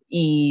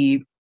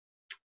 Y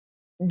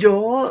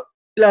yo,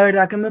 la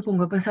verdad que me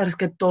pongo a pensar es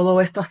que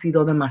todo esto ha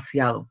sido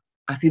demasiado,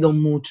 ha sido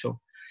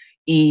mucho.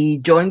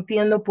 Y yo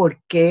entiendo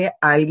por qué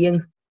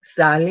alguien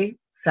sale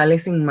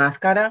sin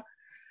máscara,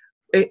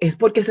 es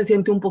porque se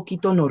siente un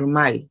poquito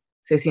normal,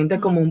 se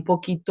siente como un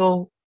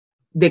poquito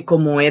de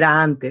como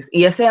era antes.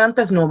 Y ese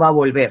antes no va a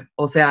volver.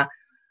 O sea,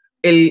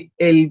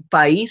 el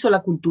país o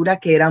la cultura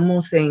que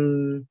éramos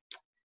en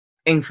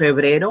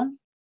febrero,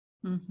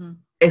 Uh-huh.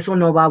 eso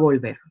no va a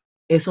volver.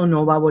 Eso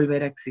no va a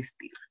volver a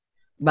existir.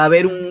 Va a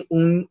haber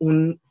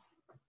un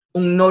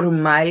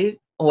normal,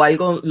 o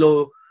algo,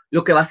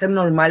 lo que va a ser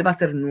normal va a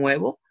ser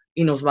nuevo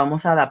y nos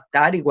vamos a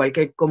adaptar, igual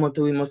que como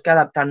tuvimos que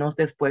adaptarnos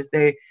después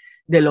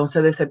del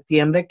 11 de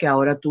septiembre, que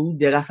ahora tú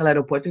llegas al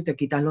aeropuerto y te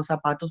quitas los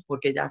zapatos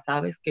porque ya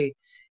sabes que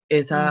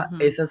esa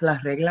es la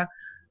regla.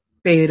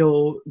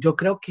 Pero yo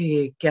creo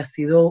que ha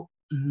sido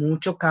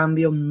mucho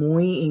cambio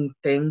muy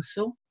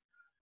intenso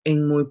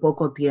en muy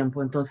poco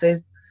tiempo.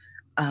 Entonces,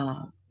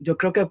 yo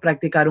creo que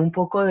practicar un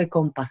poco de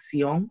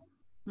compasión,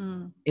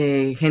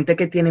 gente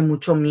que tiene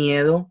mucho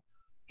miedo,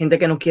 gente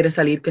que no quiere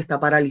salir, que está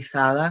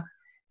paralizada,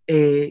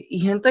 y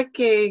gente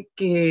que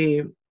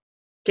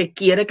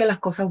quiere que las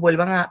cosas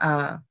vuelvan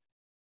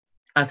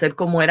a ser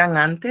como eran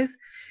antes.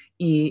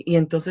 Y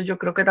entonces yo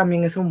creo que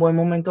también es un buen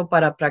momento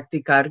para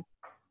practicar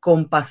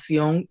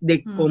compasión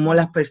de cómo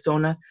las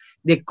personas,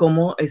 de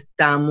cómo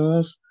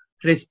estamos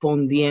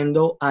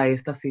respondiendo a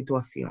esta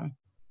situación.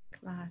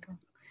 Claro.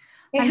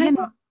 ¿Alguien?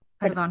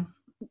 Perdón.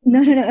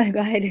 No, go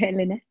ahead,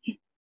 Elena.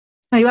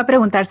 Me iba a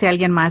preguntar si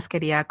alguien más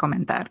quería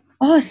comentar.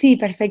 Oh, sí,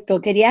 perfecto.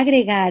 Quería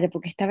agregar,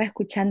 porque estaba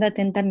escuchando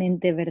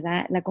atentamente,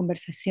 ¿verdad? La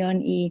conversación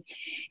y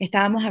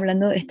estamos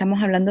hablando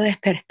de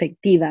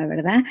perspectiva,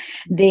 ¿verdad?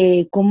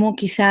 De cómo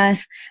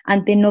quizás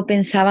antes no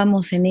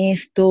pensábamos en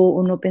esto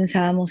o no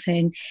pensábamos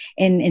en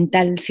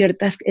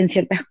ciertas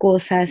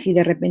cosas y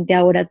de repente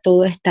ahora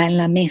todo está en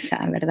la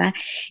mesa, ¿verdad?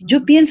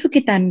 Yo pienso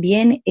que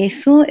también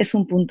eso es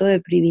un punto de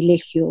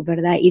privilegio,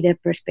 ¿verdad? Y de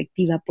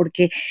perspectiva,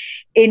 porque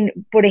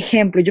por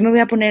ejemplo, yo me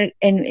voy a poner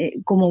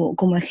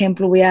como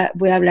ejemplo, voy a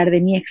hablar de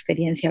mi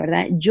experiencia,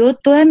 ¿verdad?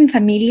 Toda mi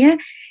familia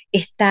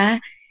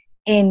está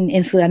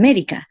en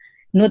Sudamérica.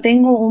 No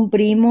tengo un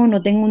primo,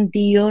 no tengo un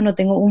tío, no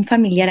tengo un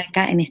familiar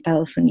acá en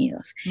Estados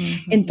Unidos.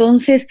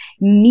 Entonces,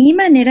 mi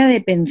manera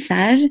de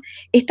pensar,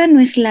 esta no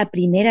es la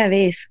primera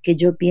vez que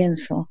yo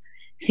pienso,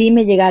 si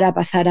me llegara a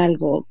pasar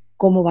algo,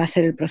 ¿cómo va a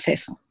ser el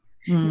proceso?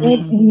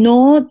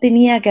 No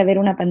tenía que haber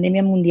una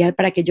pandemia mundial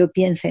para que yo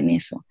piense en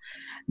eso,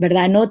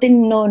 ¿verdad?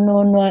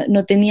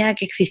 No tenía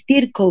que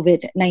existir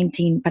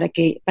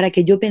COVID-19 para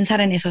que yo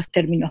pensara en esos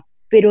términos,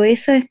 pero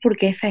eso es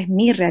porque esa es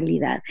mi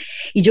realidad.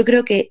 Y yo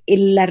creo que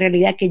la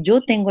realidad que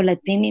yo tengo la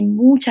tienen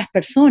muchas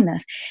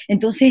personas,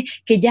 entonces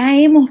que ya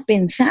hemos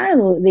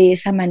pensado de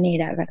esa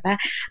manera, ¿verdad?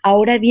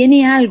 Ahora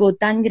viene algo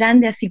tan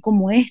grande así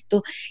como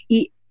esto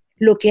y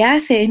lo que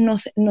hace es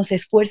nos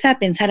esfuerza a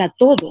pensar a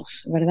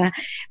todos, ¿verdad?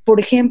 Por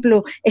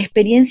ejemplo,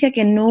 experiencia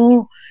que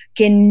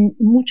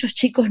muchos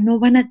chicos no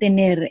van a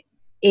tener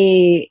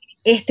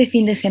este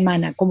fin de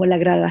semana, como la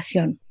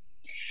graduación.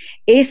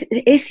 Es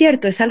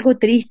cierto, es algo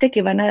triste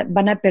que van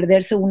a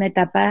perderse una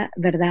etapa,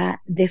 ¿verdad?,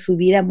 de su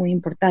vida muy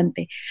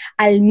importante.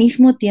 Al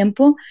mismo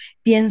tiempo,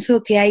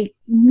 pienso que hay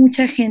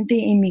mucha gente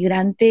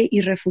inmigrante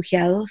y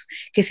refugiados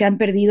que se han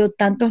perdido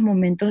tantos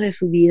momentos de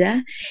su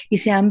vida y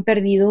se han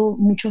perdido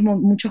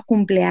muchos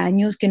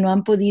cumpleaños, que no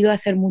han podido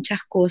hacer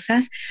muchas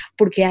cosas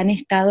porque han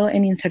estado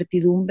en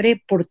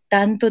incertidumbre por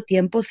tanto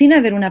tiempo sin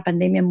haber una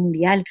pandemia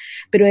mundial,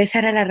 pero esa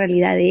era la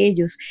realidad de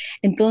ellos.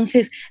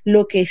 Entonces,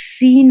 lo que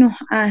sí nos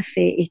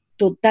hace,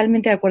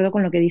 totalmente de acuerdo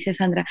con lo que dice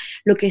Sandra,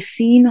 lo que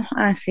sí nos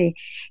hace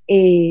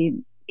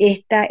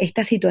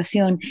esta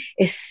situación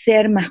es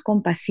ser más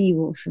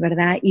compasivos,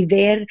 ¿verdad? Y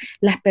ver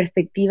las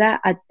perspectivas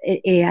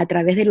a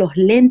través de los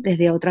lentes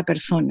de otra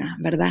persona,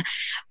 ¿verdad?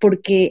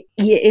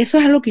 Y eso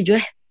es algo que yo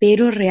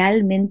espero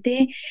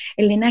realmente,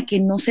 Elena, que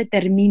no se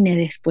termine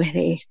después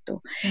de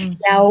esto. Y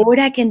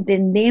ahora que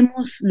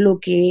entendemos lo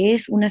que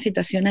es una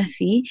situación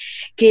así,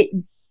 que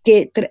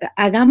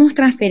hagamos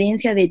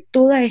transferencia de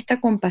toda esta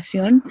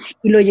compasión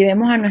y lo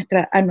llevemos a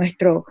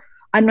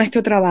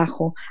nuestro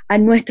trabajo, a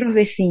nuestros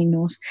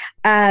vecinos,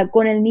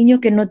 con el niño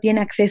que no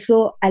tiene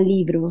acceso a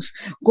libros,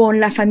 con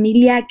la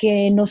familia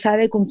que no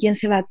sabe con quién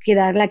se va a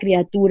quedar la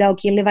criatura o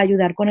quién le va a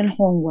ayudar con el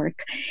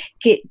homework,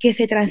 que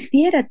se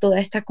transfiera toda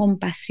esta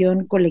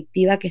compasión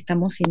colectiva que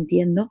estamos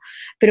sintiendo,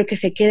 pero que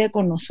se quede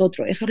con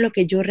nosotros. Eso es lo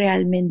que yo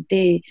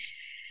realmente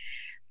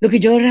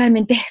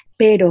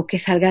espero que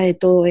salga de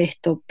todo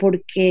esto,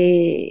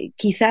 porque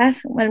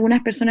quizás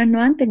algunas personas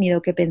no han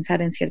tenido que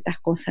pensar en ciertas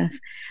cosas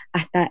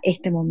hasta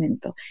este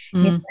momento,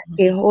 mientras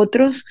que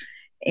otros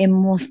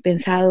hemos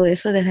pensado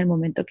eso desde el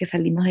momento que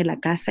salimos de la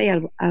casa y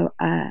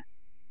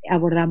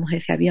abordamos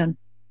ese avión.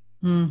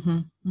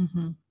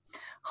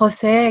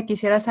 José,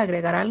 ¿quisieras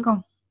agregar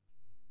algo?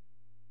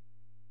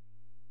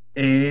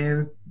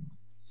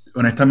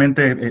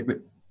 Honestamente,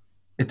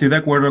 estoy de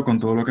acuerdo con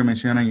todo lo que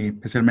mencionan y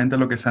especialmente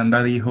lo que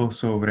Sandra dijo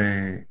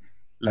sobre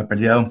la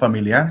pérdida de un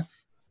familiar.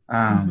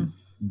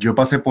 Yo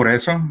pasé por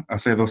eso.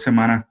 Hace 2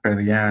 semanas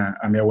perdí a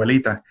mi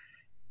abuelita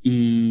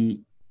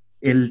y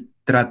el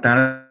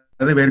tratar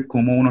de ver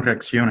cómo uno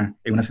reacciona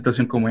en una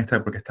situación como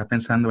esta, porque estás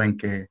pensando en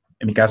que,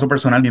 en mi caso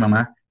personal, mi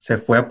mamá se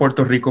fue a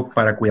Puerto Rico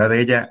para cuidar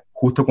de ella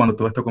justo cuando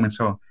todo esto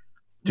comenzó.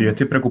 Yo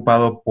estoy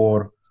preocupado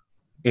por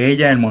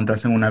ella, el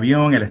montarse en un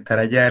avión, el estar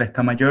allá, él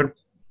está mayor,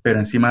 pero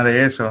encima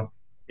de eso,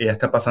 ella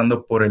está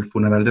pasando por el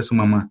funeral de su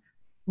mamá.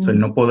 El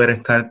no poder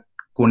estar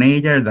con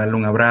ella, el darle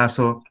un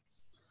abrazo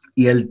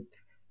y el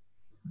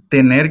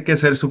tener que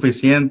ser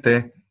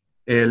suficiente,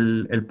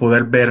 el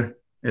poder ver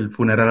el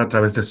funeral a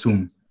través de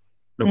Zoom,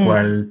 lo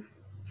cual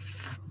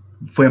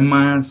fue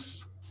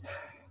más,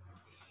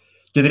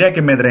 yo diría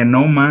que me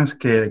drenó más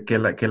que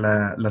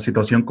la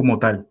situación como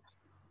tal.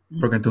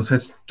 Porque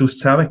entonces tú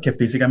sabes que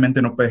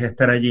físicamente no puedes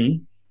estar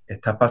allí,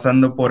 estás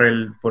pasando por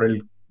el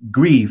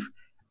grief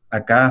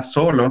acá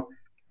solo.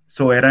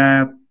 Eso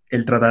era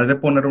el tratar de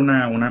poner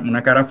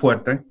una cara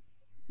fuerte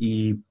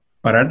y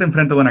pararte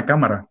enfrente de una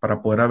cámara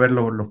para poder ver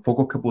los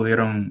pocos que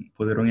pudieron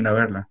ir a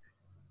verla.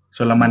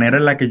 La manera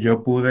en la que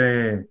yo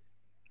pude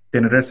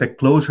tener ese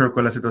closure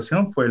con la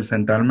situación fue el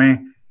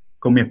sentarme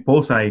con mi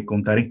esposa y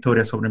contar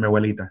historias sobre mi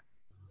abuelita.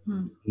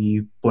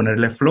 Y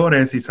ponerle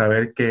flores y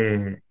saber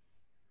que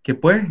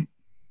pues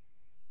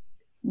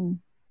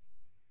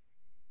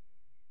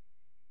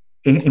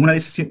es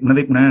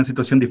una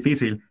situación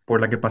difícil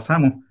por la que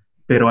pasamos,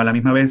 pero a la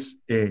misma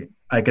vez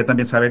hay que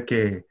también saber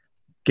que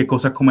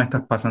cosas como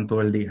estas pasan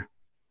todo el día.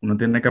 Uno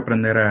tiene que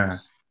aprender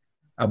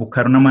a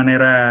buscar una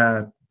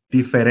manera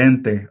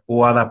diferente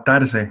o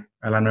adaptarse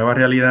a la nueva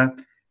realidad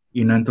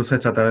y no entonces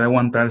tratar de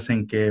aguantarse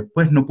en que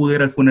pues no pude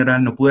ir al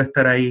funeral, no pude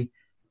estar ahí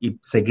y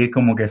seguir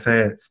como que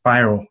ese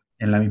spiral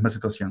en la misma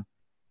situación.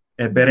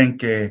 Es ver en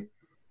que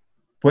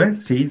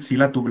pues sí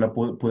la tuve,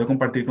 pude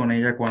compartir con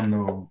ella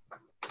cuando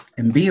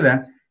en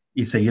vida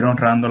y seguir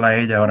honrándola a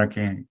ella ahora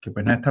que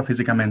pues no está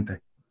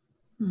físicamente.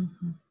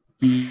 Ujú.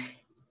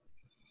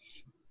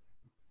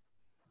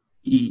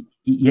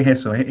 Y es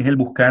eso, es el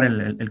buscar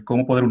el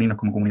cómo poder unirnos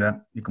como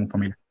comunidad y como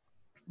familia.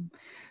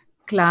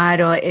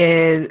 Claro,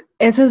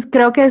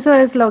 creo que eso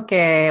es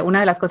una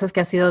de las cosas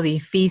que ha sido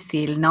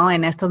difícil, ¿no?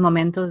 En estos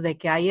momentos de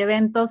que hay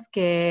eventos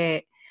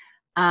que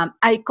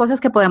hay cosas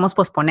que podemos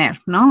posponer,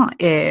 ¿no?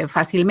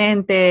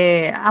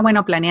 Fácilmente,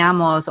 bueno,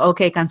 planeamos,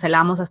 ok,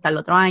 cancelamos hasta el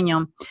otro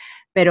año,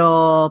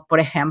 pero, por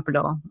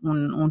ejemplo,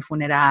 un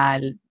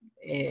funeral,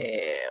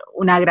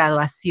 una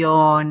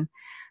graduación,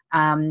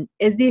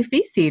 es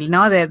difícil,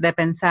 ¿no? De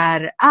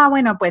pensar,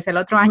 bueno, pues el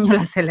otro año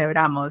la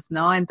celebramos,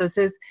 ¿no?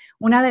 Entonces,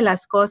 una de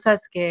las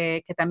cosas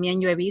que también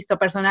yo he visto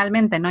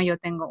personalmente, ¿no? Yo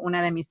tengo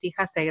una de mis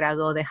hijas se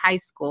graduó de high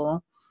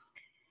school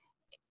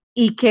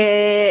y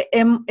que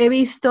he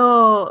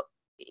visto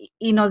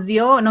y nos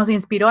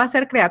inspiró a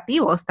ser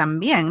creativos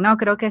también, ¿no?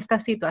 Creo que esta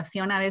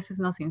situación a veces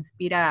nos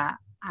inspira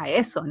a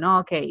eso, ¿no?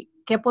 Ok,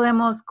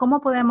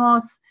 cómo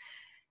podemos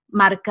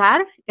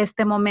marcar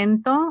este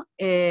momento?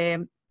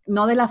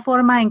 No de la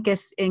forma en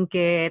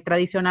que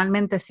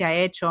tradicionalmente se ha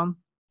hecho,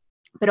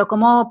 pero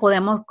cómo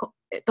podemos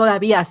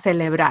todavía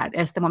celebrar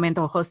este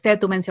momento. José,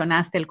 tú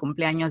mencionaste el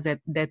cumpleaños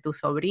de tu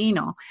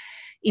sobrino.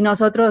 Y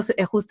nosotros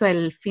justo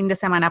el fin de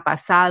semana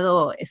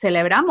pasado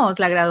celebramos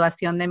la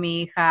graduación de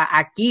mi hija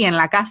aquí en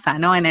la casa,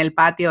 ¿no? En el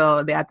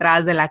patio de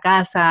atrás de la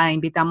casa.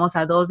 Invitamos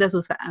a 2 de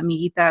sus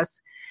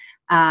amiguitas,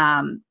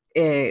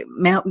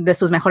 de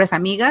sus mejores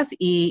amigas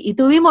y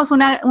tuvimos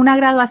una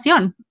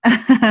graduación.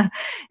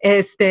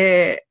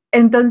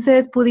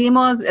 Entonces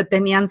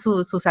tenían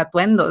sus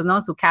atuendos, ¿no?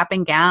 Su cap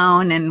and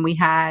gown, and we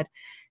had,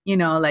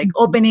 like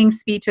opening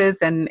speeches,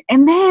 and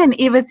then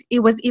it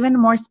was even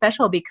more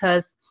special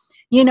because,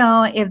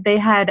 if they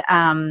had,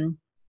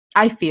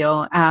 I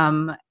feel,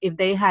 if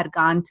they had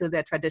gone to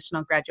the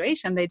traditional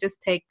graduation, they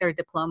just take their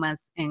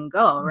diplomas and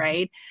go,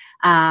 right?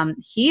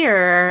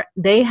 Here,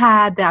 they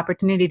had the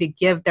opportunity to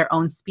give their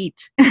own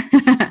speech.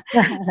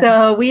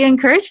 So we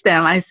encouraged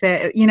them. I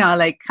said,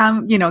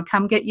 come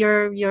get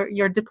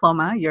your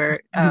diploma.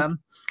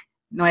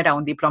 No era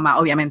un diploma,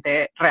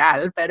 obviamente,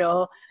 real,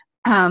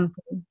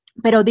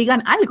 pero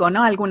digan algo,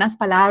 ¿no? Algunas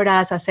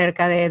palabras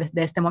acerca de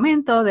este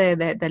momento,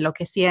 de lo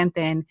que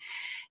sienten.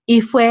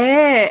 Y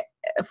fue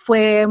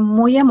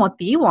muy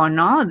emotivo,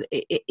 ¿no?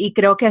 Y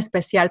creo que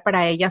especial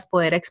para ellas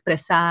poder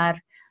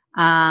expresar,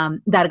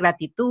 dar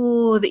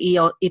gratitud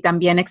y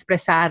también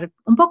expresar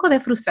un poco de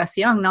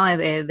frustración, ¿no?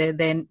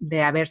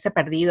 De haberse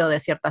perdido de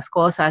ciertas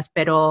cosas,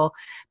 pero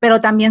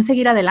también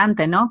seguir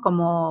adelante, ¿no?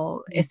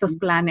 Como estos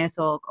planes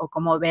o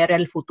como ver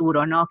el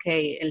futuro, ¿no?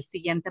 Que el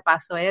siguiente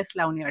paso es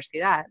la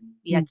universidad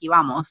y aquí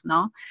vamos,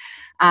 ¿no?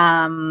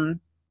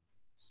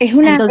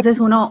 Entonces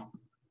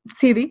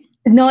sí, di.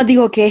 No,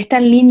 digo que es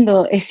tan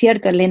lindo, es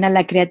cierto, Elena,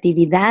 la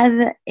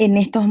creatividad en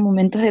estos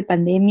momentos de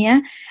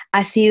pandemia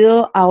ha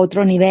sido a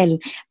otro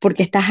nivel,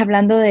 porque estás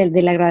hablando de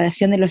la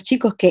graduación de los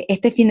chicos, que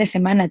este fin de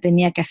semana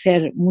tenía que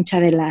hacer muchas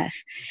de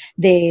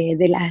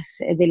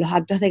los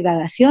actos de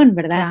graduación,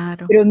 ¿verdad?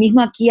 Claro. Pero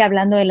mismo aquí,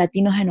 hablando de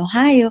latinos en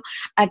Ohio,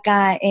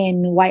 acá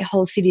en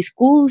Whitehall City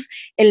Schools,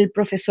 el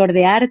profesor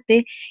de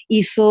arte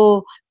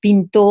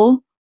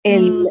pintó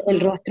el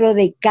rostro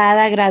de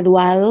cada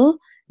graduado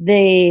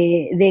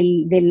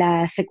de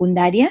la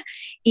secundaria,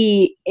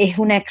 y es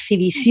una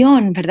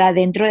exhibición, ¿verdad?,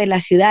 dentro de la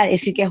ciudad.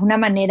 Es decir, que es una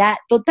manera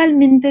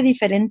totalmente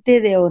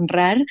diferente de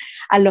honrar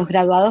a los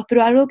graduados,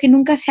 pero algo que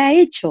nunca se ha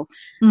hecho,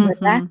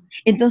 ¿verdad?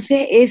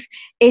 Entonces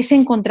es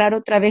encontrar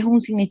otra vez un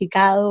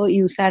significado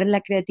y usar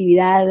la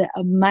creatividad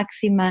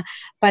máxima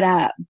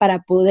para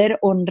poder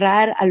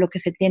honrar a lo que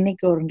se tiene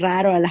que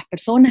honrar, o a las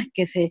personas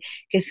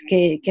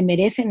que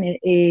merecen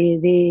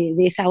de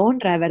esa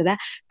honra, ¿verdad?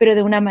 Pero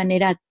de una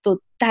manera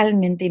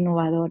totalmente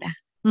innovadora.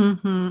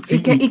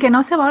 Sí. Y que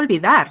no se va a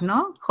olvidar,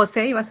 ¿no?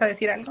 José, ¿ibas a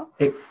decir algo?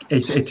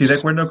 Estoy de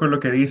acuerdo con lo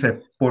que dices,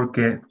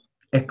 porque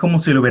es como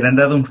si le hubieran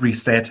dado un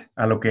reset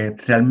a lo que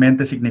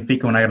realmente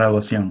significa una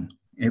graduación.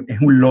 Es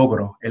un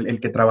logro,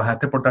 el que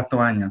trabajaste por tantos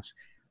años.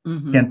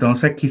 Que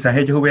entonces quizás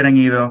ellos hubieran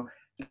ido,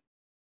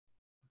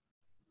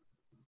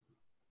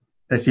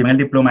 reciben el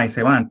diploma y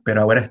se van,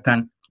 pero ahora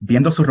están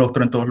viendo su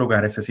rostro en todos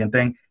lugares, se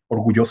sienten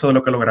orgullosos de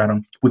lo que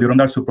lograron, pudieron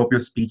dar su propio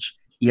speech,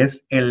 y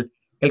es el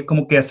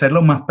como que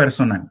hacerlo más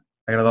personal.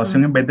 La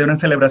graduación, en vez de una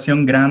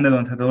celebración grande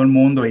donde está todo el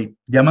mundo y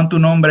llaman tu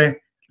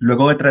nombre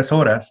luego de 3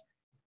 horas,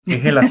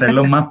 es el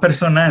hacerlo más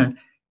personal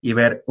y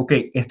ver, ok,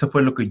 esto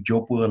fue lo que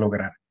yo pude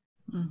lograr.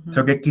 O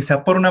sea, que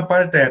quizás por una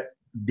parte,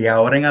 de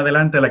ahora en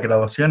adelante, las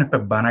graduaciones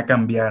pues, van a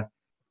cambiar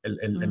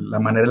la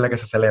manera en la que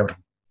se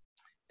celebran.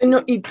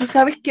 No, y tú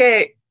sabes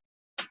que,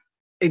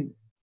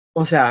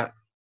 o sea,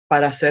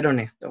 para ser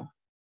honesto,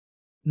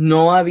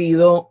 no ha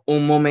habido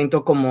un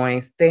momento como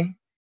este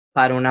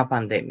para una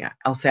pandemia.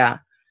 O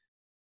sea,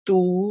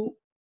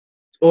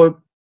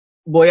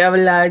 voy a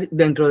hablar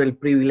dentro del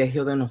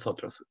privilegio de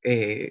nosotros,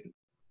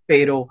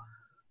 pero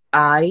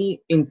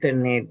hay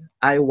internet,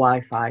 hay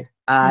wifi,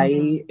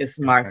 hay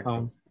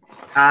smartphones,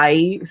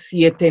 hay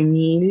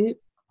 7,000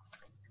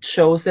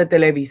 shows de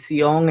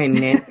televisión en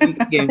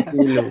Netflix y en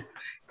Hulu.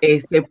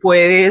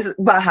 Puedes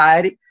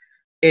bajar,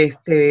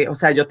 o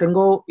sea, yo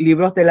tengo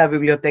libros de la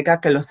biblioteca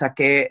que los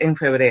saqué en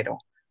febrero.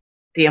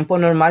 Tiempo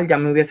normal, ya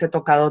me hubiese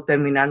tocado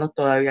terminarlos,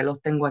 todavía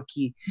los tengo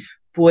aquí.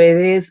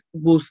 Puedes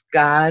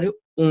buscar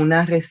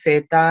una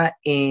receta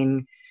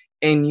en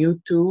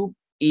YouTube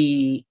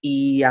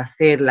y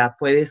hacerla.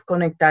 Puedes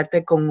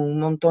conectarte con un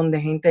montón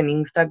de gente en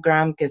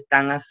Instagram que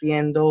están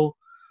haciendo,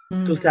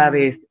 tú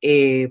sabes,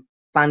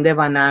 pan de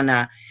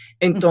banana.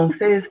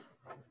 Entonces,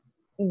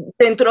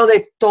 dentro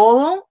de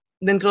todo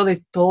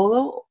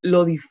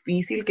lo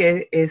difícil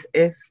que es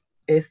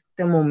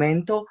este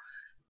momento,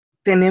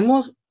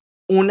 tenemos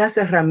unas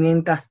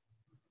herramientas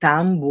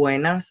tan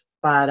buenas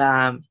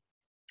para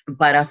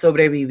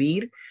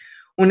sobrevivir.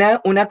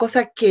 Una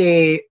cosa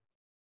que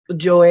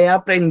yo he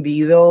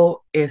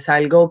aprendido es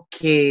algo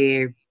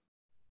que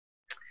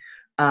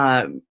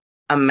a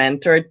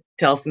mentor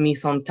tells me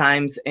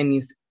sometimes, and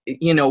is,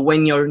 you know,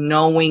 when you're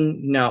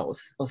knowing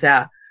knows. O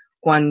sea,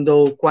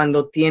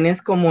 cuando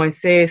tienes como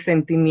ese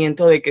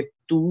sentimiento de que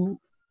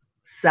tú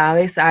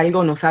sabes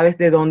algo, no sabes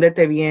de dónde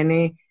te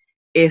viene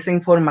esa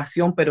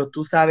información, pero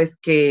tú sabes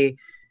que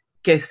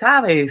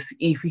sabes.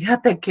 Y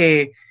fíjate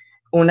que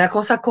una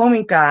cosa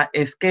cómica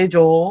es que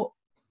yo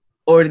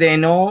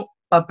ordeno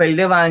papel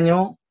de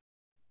baño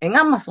en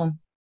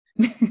Amazon.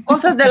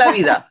 Cosas de la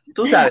vida,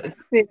 tú sabes.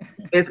 Sí.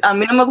 A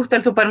mí no me gusta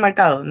el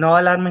supermercado, no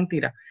hablar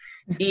mentira.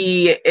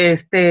 Y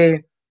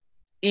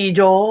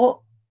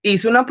yo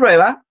hice una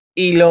prueba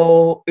y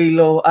lo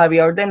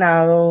había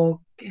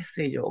ordenado, qué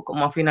sé yo,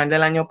 como a final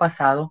del año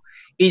pasado,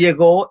 y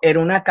llegó, era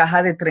una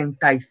caja de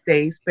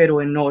 36,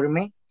 pero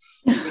enorme.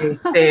 Y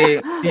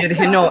yo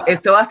dije, no,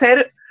 esto va a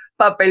ser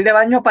papel de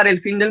baño para el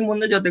fin del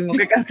mundo, yo tengo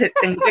que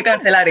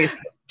cancelar esto.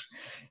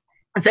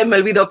 Se me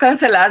olvidó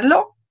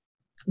cancelarlo,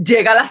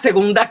 llega la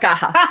segunda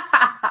caja.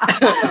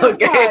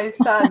 Okay. Ay,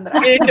 Sandra.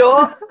 Y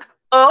yo,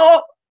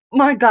 oh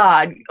my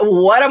God,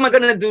 what am I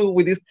going to do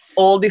with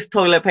all this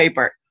toilet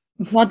paper?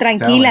 No,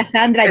 tranquila,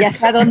 Sandra, ya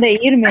sé a dónde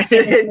irme.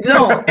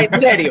 No, en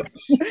serio.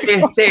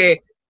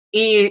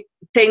 Y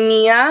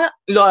tenía,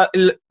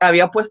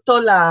 había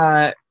puesto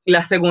la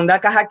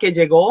segunda caja que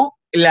llegó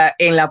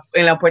en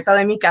la puerta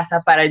de mi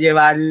casa para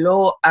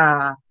llevarlo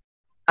a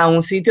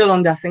un sitio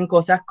donde hacen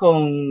cosas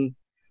con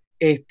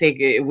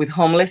with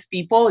homeless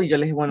people, y yo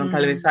les dije, bueno,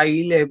 tal vez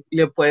ahí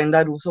le pueden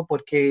dar uso,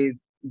 porque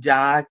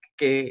ya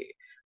que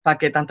 ¿para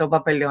qué tanto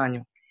papel de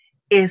baño?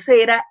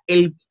 Ese era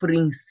el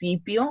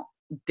principio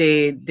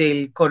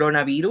del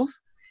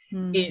coronavirus,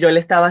 y yo le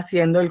estaba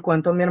haciendo el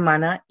cuento a mi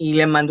hermana y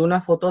le mando una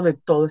foto de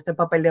todo este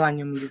papel de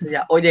baño y me dice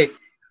ya, oye,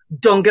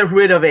 don't get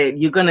rid of it,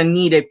 you're gonna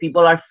need it,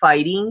 people are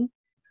fighting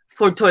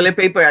for toilet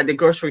paper at the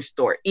grocery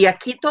store. Y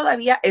aquí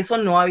todavía eso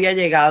no había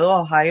llegado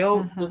a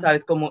Ohio, tú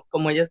sabes,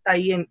 como ella está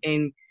ahí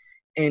en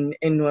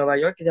Nueva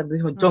York, ella me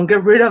dijo, don't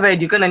get rid of it,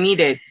 you're gonna need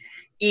it.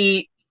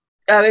 Y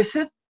a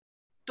veces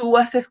tú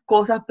haces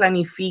cosas,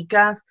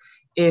 planificas,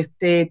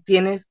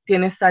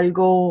 tienes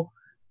algo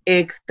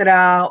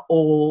extra,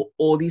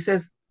 o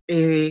dices,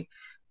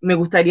 me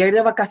gustaría ir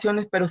de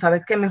vacaciones, pero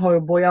sabes que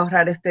mejor voy a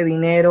ahorrar este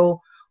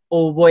dinero,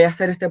 o voy a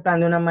hacer este plan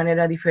de una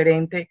manera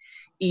diferente.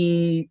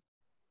 Y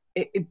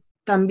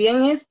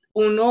también es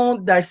uno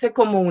darse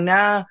como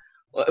una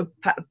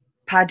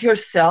pat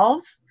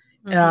yourselves,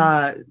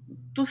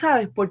 tú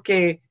sabes,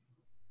 porque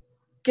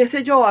qué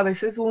sé yo, a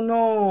veces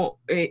uno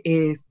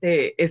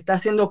está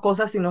haciendo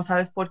cosas y no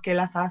sabes por qué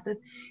las haces,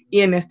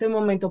 y en este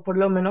momento, por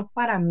lo menos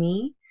para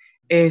mí,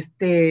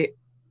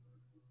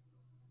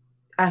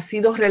 ha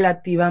sido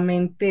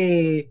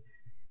relativamente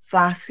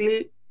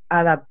fácil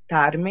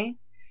adaptarme,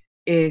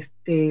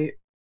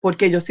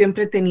 porque yo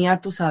siempre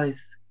tenía, tú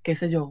sabes, qué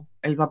sé yo,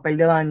 el papel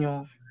de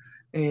baño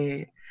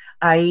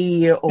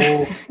ahí,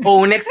 o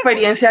una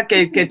experiencia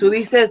que tú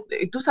dices,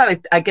 tú sabes,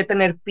 hay que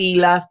tener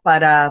pilas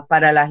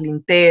para las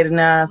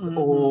linternas,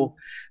 o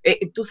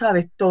tú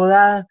sabes,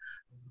 todas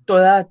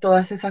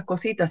esas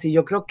cositas. Y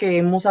yo creo que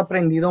hemos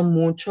aprendido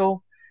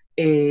mucho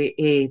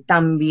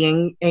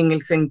también en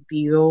el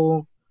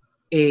sentido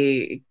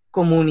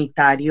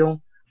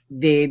comunitario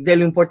de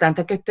lo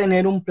importante que es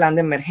tener un plan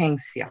de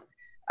emergencia,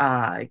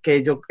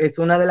 que es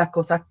una de las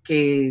cosas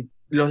que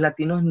los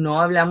latinos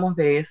no hablamos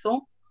de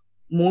eso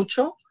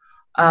mucho,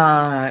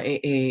 la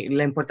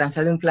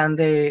importancia de un plan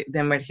de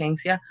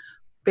emergencia,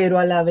 pero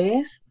a la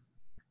vez,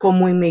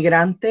 como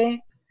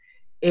inmigrante,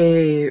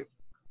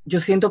 yo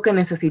siento que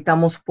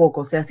necesitamos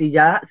poco. O sea,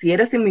 si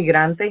eres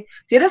inmigrante,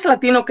 si eres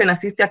latino que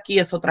naciste aquí,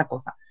 es otra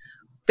cosa,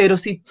 pero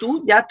si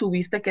tú ya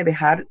tuviste que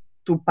dejar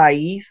tu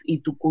país y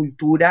tu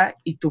cultura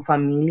y tu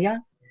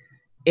familia,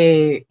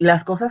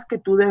 las cosas que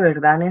tú de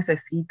verdad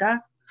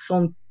necesitas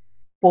son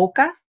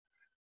pocas,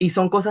 y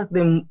son cosas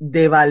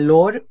de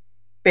valor,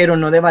 pero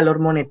no de valor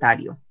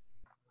monetario.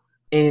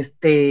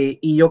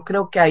 Y yo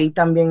creo que ahí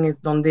también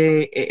es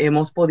donde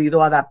hemos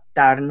podido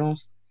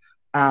adaptarnos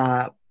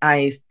a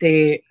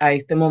este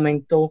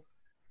momento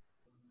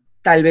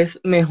tal vez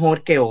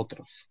mejor que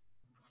otros.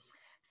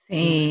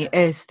 Sí,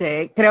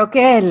 creo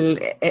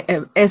que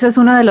eso es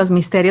uno de los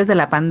misterios de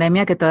la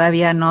pandemia que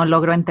todavía no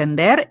logro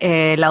entender,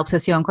 la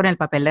obsesión con el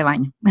papel de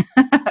baño.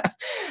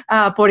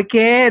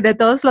 Porque de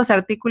todos los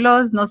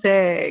artículos, no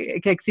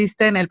sé, que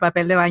existen, el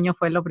papel de baño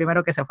fue lo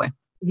primero que se fue.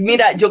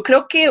 Mira, yo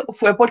creo que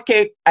fue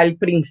porque al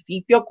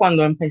principio,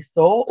 cuando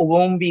empezó,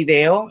 hubo un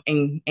video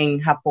en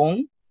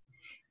Japón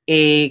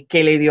que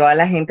le dio a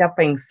la gente a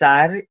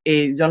pensar,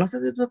 yo no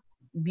sé si tú,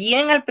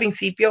 bien al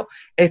principio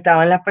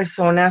estaban las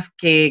personas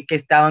que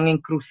estaban en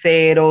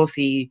cruceros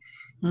y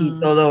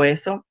todo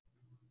eso.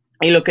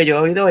 Y lo que yo he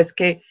oído es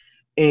que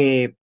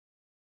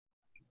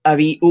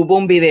hubo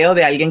un video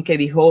de alguien que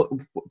dijo,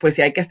 pues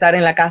si hay que estar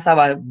en la casa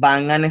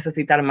van a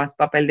necesitar más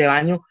papel de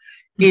baño.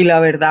 Y la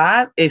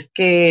verdad es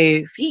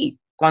que sí,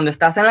 cuando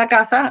estás en la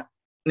casa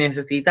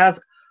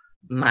necesitas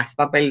más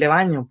papel de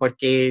baño,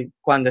 porque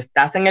cuando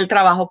estás en el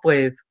trabajo,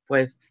 pues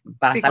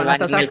vas sí, al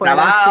baño en el afuera,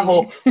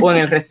 trabajo, sí. o en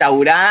el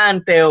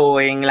restaurante,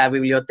 o en la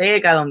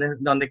biblioteca,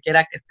 donde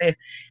quiera que estés.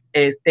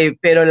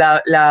 Pero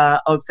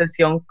la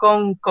obsesión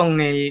con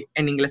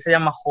en inglés se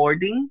llama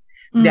hoarding,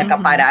 de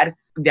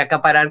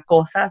acaparar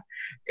cosas,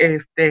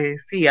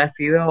 sí, ha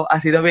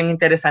sido bien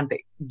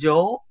interesante.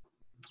 Yo,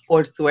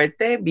 por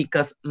suerte,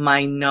 because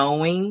my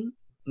knowing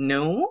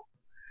knew,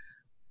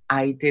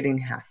 I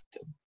didn't have to.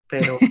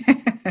 Pero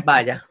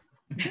vaya.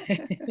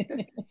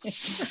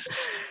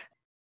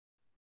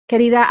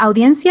 Querida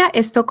audiencia,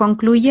 esto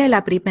concluye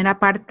la primera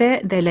parte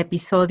del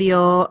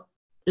episodio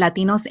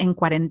Latinos en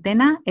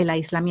Cuarentena, el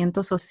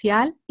aislamiento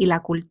social y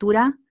la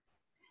cultura.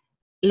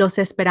 Los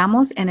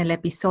esperamos en el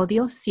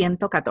episodio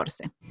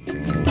 114.